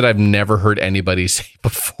quotes that I've never heard anybody say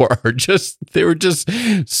before. They were just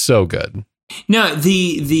so good. No,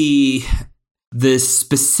 the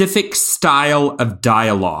specific style of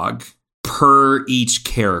dialogue per each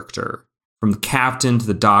character, from the captain to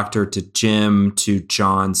the doctor to Jim to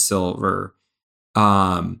John Silver,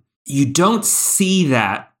 you don't see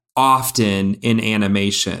that often in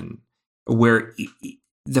animation, where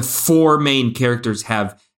the four main characters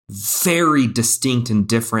have very distinct and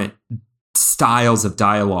different styles of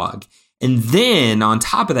dialogue. And then on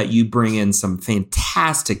top of that, you bring in some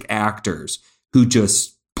fantastic actors who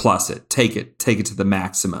just plus it, take it to the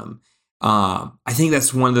maximum. I think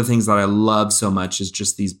that's one of the things that I love so much is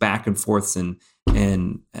just these back and forths and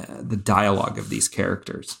the dialogue of these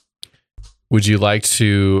characters. Would you like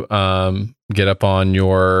to get up on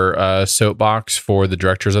your soapbox for the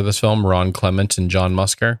directors of this film, Ron Clements and John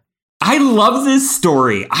Musker? I love this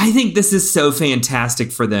story. I think this is so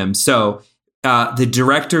fantastic for them. So the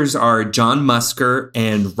directors are John Musker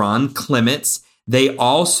and Ron Clements. They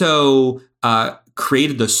also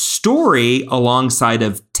created the story alongside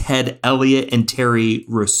of Ted Elliott and Terry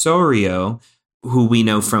Rosario, who we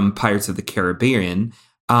know from Pirates of the Caribbean.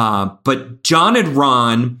 But John and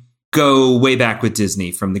Ron go way back with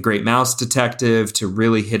Disney, from The Great Mouse Detective to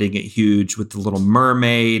really hitting it huge with The Little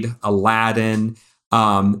Mermaid, Aladdin.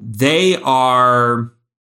 They are,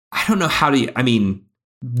 I don't know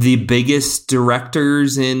the biggest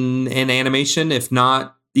directors in animation, if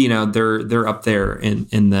not, they're up there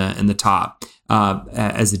in the top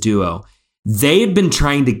as a duo. They had been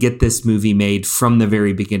trying to get this movie made from the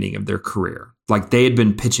very beginning of their career. Like, they had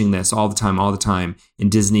been pitching this all the time. And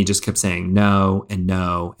Disney just kept saying no and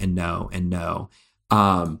no and no and no.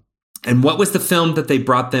 And what was the film that they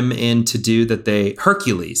brought them in to do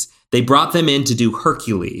Hercules. They brought them in to do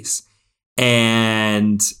Hercules.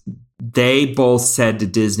 And they both said to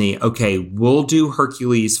Disney, okay, we'll do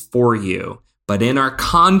Hercules for you. But in our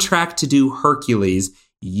contract to do Hercules,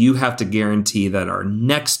 you have to guarantee that our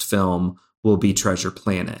next film will be Treasure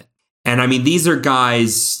Planet. And I mean, these are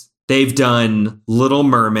guys, they've done Little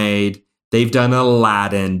Mermaid, they've done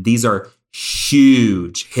Aladdin. These are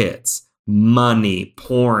huge hits, money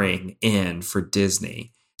pouring in for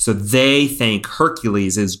Disney. So they think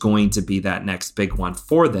Hercules is going to be that next big one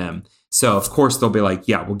for them. So of course they'll be like,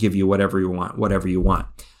 yeah, we'll give you whatever you want.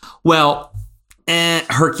 Well,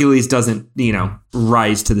 Hercules doesn't,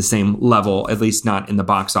 rise to the same level, at least not in the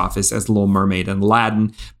box office, as Little Mermaid and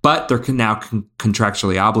Aladdin, but they're now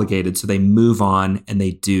contractually obligated. So they move on and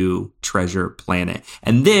they do Treasure Planet.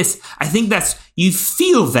 And this, I think you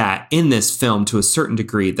feel that in this film to a certain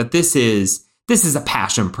degree, that this is a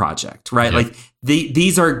passion project, right? Yeah. Like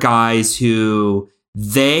these are guys who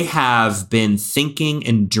they have been thinking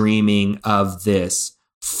and dreaming of this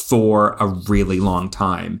for a really long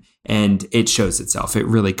time. And it shows itself. It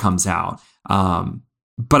really comes out.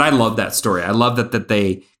 But I love that story. I love that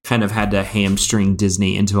they kind of had to hamstring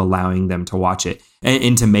Disney into allowing them to watch it and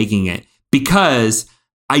into making it, because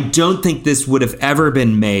I don't think this would have ever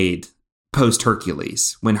been made post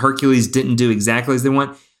Hercules, when Hercules didn't do exactly as they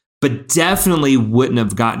want, but definitely wouldn't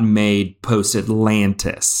have gotten made post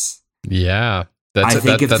Atlantis. Yeah.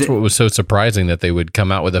 That's what was so surprising, that they would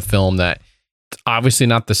come out with a film that obviously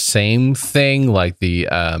not the same thing, like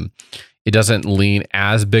it doesn't lean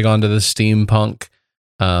as big onto the steampunk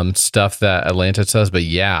stuff that Atlantis does, but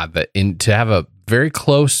yeah, to have a very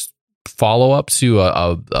close follow-up to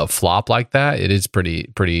a flop like that, it is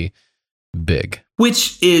pretty big.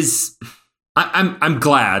 Which is, I'm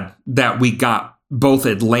glad that we got both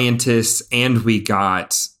Atlantis and we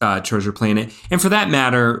got Treasure Planet, and for that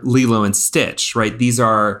matter, Lilo and Stitch, right? These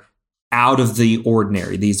are out of the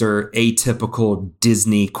ordinary. These are atypical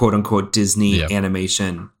Disney, quote unquote, Disney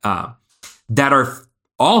animation that are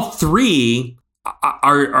all three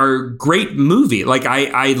are great movie. Like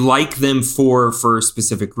I like them for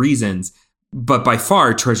specific reasons, but by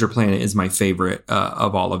far Treasure Planet is my favorite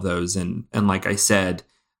of all of those. And like I said,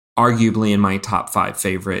 arguably in my top 5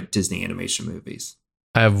 favorite Disney animation movies.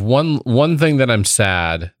 I have one thing that I'm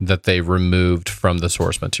sad that they removed from the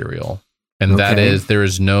source material. And that is, there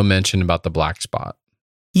is no mention about the black spot.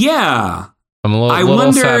 Yeah. I'm a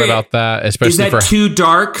little sad about that, especially is that too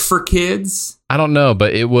dark for kids? I don't know,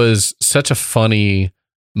 but it was such a funny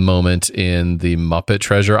moment in the Muppet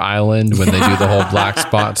Treasure Island when they do the whole black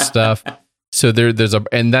spot stuff. So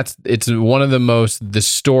it's one of the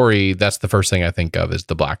story, that's the first thing I think of is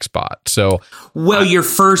the black spot. So, your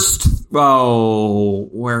first,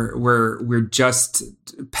 we're just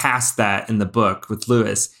past that in the book with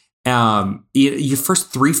Lewis. Your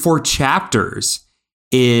first 3-4 chapters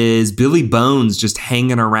is Billy Bones just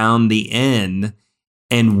hanging around the inn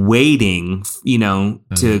and waiting,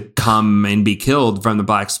 to come and be killed from the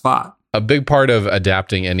black spot. A big part of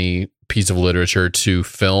adapting any piece of literature to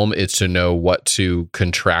film is to know what to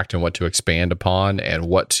contract and what to expand upon, and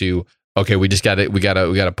we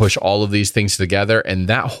gotta push all of these things together. And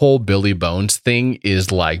that whole Billy Bones thing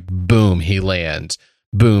is like, boom, he lands.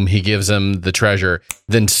 Boom, he gives them the treasure.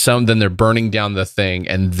 Then they're burning down the thing,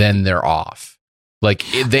 and then they're off. Like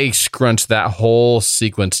they scrunch that whole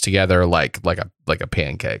sequence together like a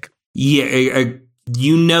pancake. Yeah,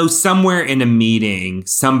 somewhere in a meeting,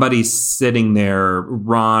 somebody's sitting there,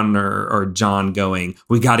 Ron or John going,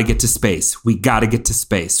 we got to get to space. We got to get to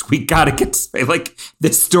space. We got to get to space. Like,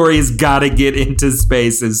 this story has got to get into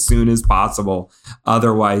space as soon as possible.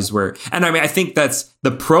 Otherwise, I think that's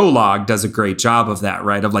the prologue does a great job of that,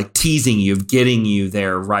 right? Of like teasing you, of getting you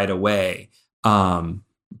there right away.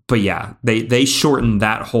 But yeah, they shortened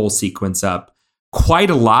that whole sequence up quite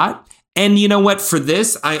a lot. And you know what? For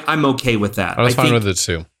this, I'm okay with that. I was fine with it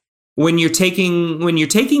too. When you're taking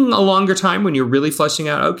a longer time, when you're really fleshing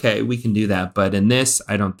out, okay, we can do that. But in this,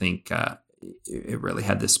 I don't think it really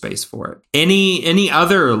had the space for it. Any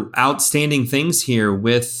other outstanding things here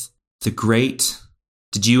with the great?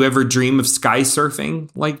 Did you ever dream of sky surfing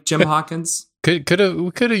like Jim Hawkins? We could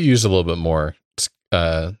have used a little bit more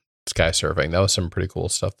sky surfing. That was some pretty cool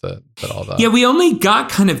stuff that all that. Yeah, we only got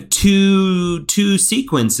kind of two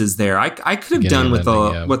sequences there. I could have done with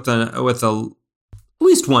at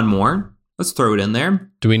least one more. Let's throw it in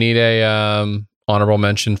there. Do we need a honorable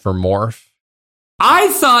mention for Morph? I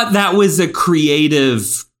thought that was a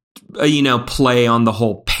creative play on the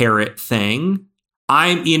whole parrot thing.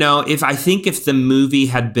 If the movie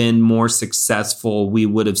had been more successful, we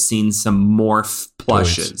would have seen some Morph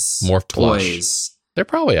plushes. Morph toys. They're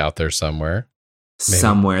probably out there somewhere. Maybe.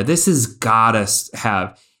 Somewhere. This has got to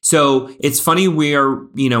have. So it's funny we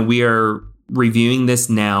are reviewing this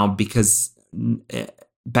now because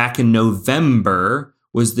back in November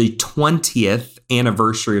was the 20th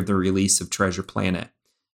anniversary of the release of Treasure Planet.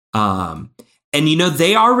 And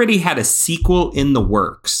they already had a sequel in the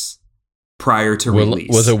works prior to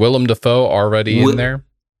release. Was it Willem Dafoe already in there?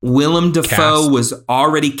 Willem Dafoe was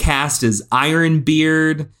already cast as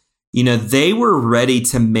Ironbeard. They were ready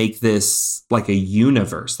to make this like a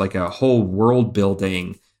universe, like a whole world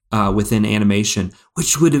building within animation,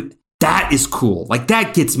 that is cool. Like,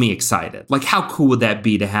 that gets me excited. Like, how cool would that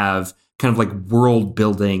be to have kind of like world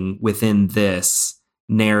building within this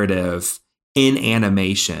narrative in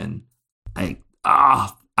animation? I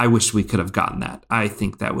wish we could have gotten that. I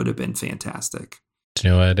think that would have been fantastic. Do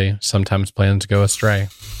you know, Eddie? Sometimes plans go astray.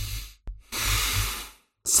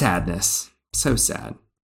 Sadness. So sad.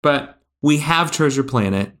 But we have Treasure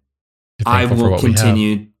Planet. I will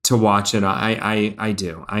continue to watch it. I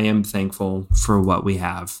do. I am thankful for what we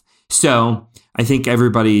have. So I think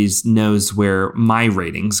everybody knows where my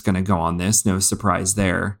rating's going to go on this. No surprise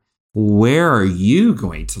there. Where are you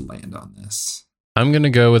going to land on this? I'm going to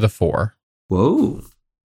go with a 4. Whoa.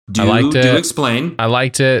 I liked it. Do explain. I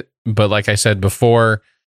liked it, but like I said before,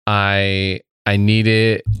 I didn't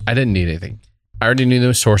need anything. I already knew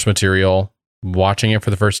the source material. Watching it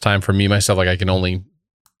for the first time, for me myself, like I can only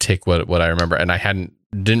take what I remember, and I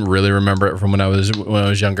didn't really remember it from when I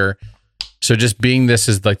was younger. So just being this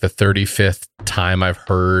is like the 35th time I've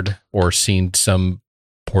heard or seen some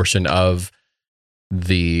portion of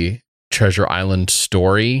the Treasure Island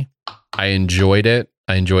story. I enjoyed it.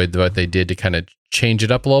 I enjoyed what they did to kind of change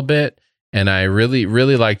it up a little bit, and I really,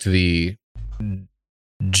 really liked the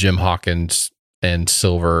Jim Hawkins and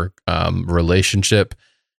Silver relationship.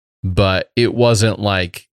 But it wasn't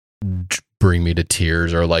like bring me to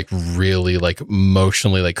tears or like really like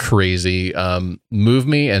emotionally like crazy move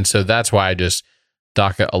me. And so that's why I just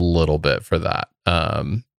dock it a little bit for that.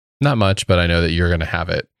 Not much, but I know that you're going to have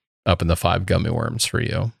it up in the 5 gummy worms for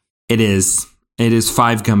you. It is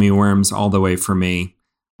 5 gummy worms all the way for me.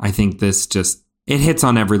 I think this it hits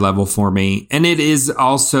on every level for me. And it is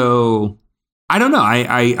also, I don't know.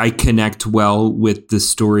 I connect well with the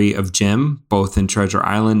story of Jim, both in Treasure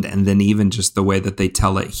Island and then even just the way that they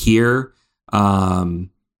tell it here.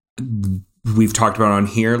 We've talked about on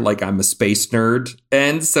here, like I'm a space nerd.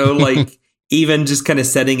 And so like even just kind of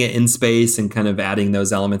setting it in space and kind of adding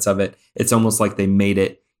those elements of it, it's almost like they made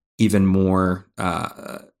it even more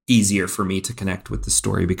easier for me to connect with the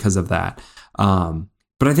story because of that.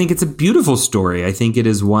 But I think it's a beautiful story. I think it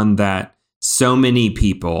is one that so many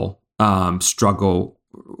people struggle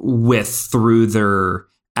with through their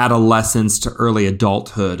adolescence to early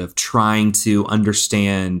adulthood of trying to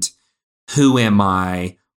understand, who am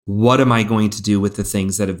I? What am I going to do with the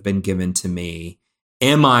things that have been given to me?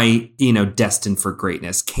 Am I, destined for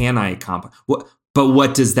greatness? Can I accomplish? But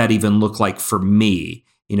what does that even look like for me?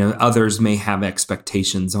 Others may have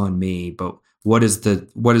expectations on me, but what is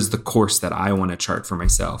the course that I want to chart for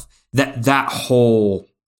myself? That whole,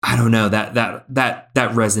 I don't know, that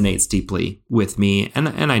resonates deeply with me,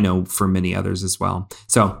 and I know for many others as well.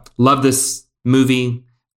 So love this movie.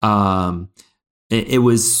 It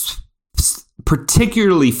was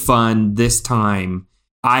particularly fun this time.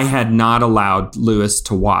 I had not allowed Lewis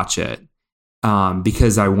to watch it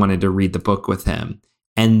because I wanted to read the book with him.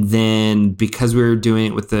 And then because we were doing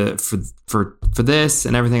it with for this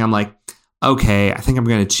and everything, I'm like, okay, I think I'm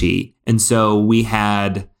going to cheat. And so we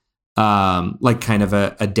had like kind of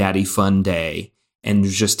a daddy fun day, and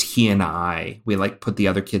just he and I, we like put the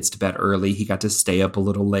other kids to bed early. He got to stay up a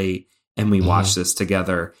little late, and we watched this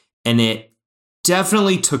together. And it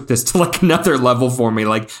definitely took this to like another level for me.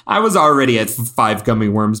 Like I was already at 5 gummy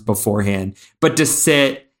worms beforehand, but to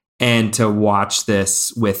sit and to watch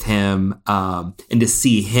this with him, and to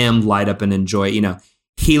see him light up and enjoy, you know,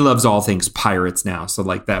 he loves all things pirates now. So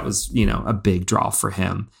like that was, you know, a big draw for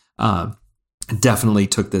him. Definitely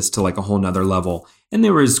took this to like a whole nother level. And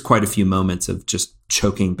there was quite a few moments of just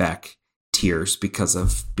choking back tears because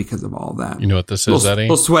of all that. You know what this is, Eddie? A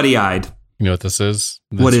little sweaty eyed. You know what this is?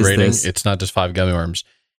 What is this? It's not just 5 gummy worms.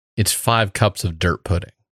 It's 5 cups of dirt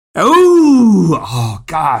pudding. Oh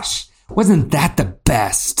gosh. Wasn't that the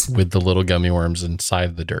best? With the little gummy worms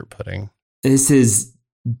inside the dirt pudding. This is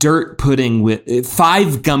dirt pudding with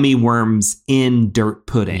 5 gummy worms in dirt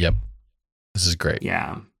pudding. Yep. This is great.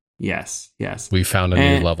 Yeah. Yes. We found a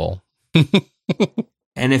new level.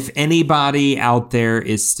 And if anybody out there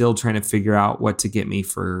is still trying to figure out what to get me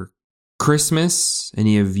for Christmas,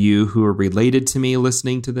 any of you who are related to me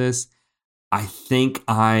listening to this, I think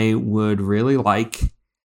I would really like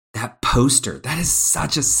that poster. That is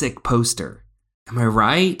such a sick poster. Am I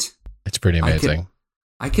right? It's pretty amazing.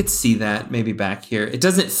 I could see that maybe back here. It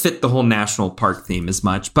doesn't fit the whole national park theme as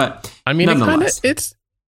much, but I mean, it's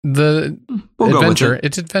the adventure.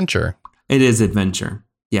 It's adventure. It is adventure.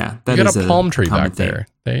 Yeah, that you got a palm tree back there.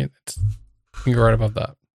 You can go right above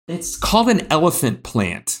that. It's called an elephant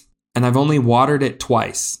plant, and I've only watered it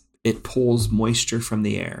twice. It pulls moisture from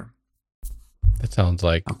the air. That sounds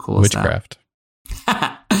like witchcraft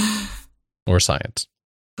or science.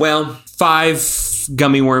 Well, 5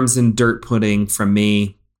 gummy worms and dirt pudding from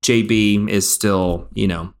me. JB is still, you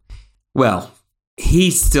know, well,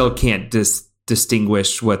 he still can't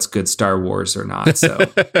distinguish what's good Star Wars or not. So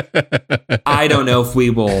I don't know if we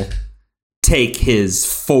will take his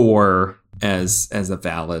 4 as a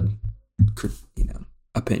valid, you know,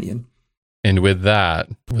 opinion. And with that,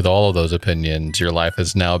 with all of those opinions, your life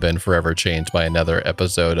has now been forever changed by another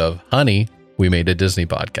episode of Honey, We Made a Disney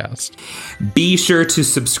Podcast. Be sure to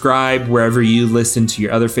subscribe wherever you listen to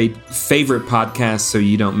your other favorite podcasts so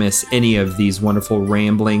you don't miss any of these wonderful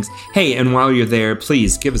ramblings. Hey, and while you're there,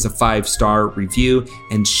 please give us a 5-star review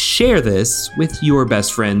and share this with your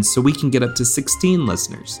best friends so we can get up to 16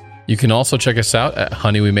 listeners. You can also check us out at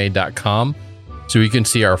honeywemade.com so you can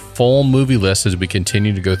see our full movie list as we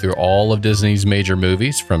continue to go through all of Disney's major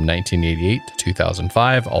movies from 1988 to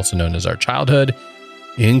 2005, also known as our childhood,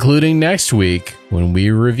 including next week when we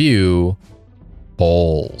review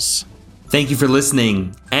Bowls. Thank you for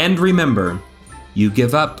listening. And remember, you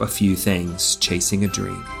give up a few things chasing a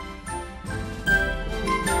dream.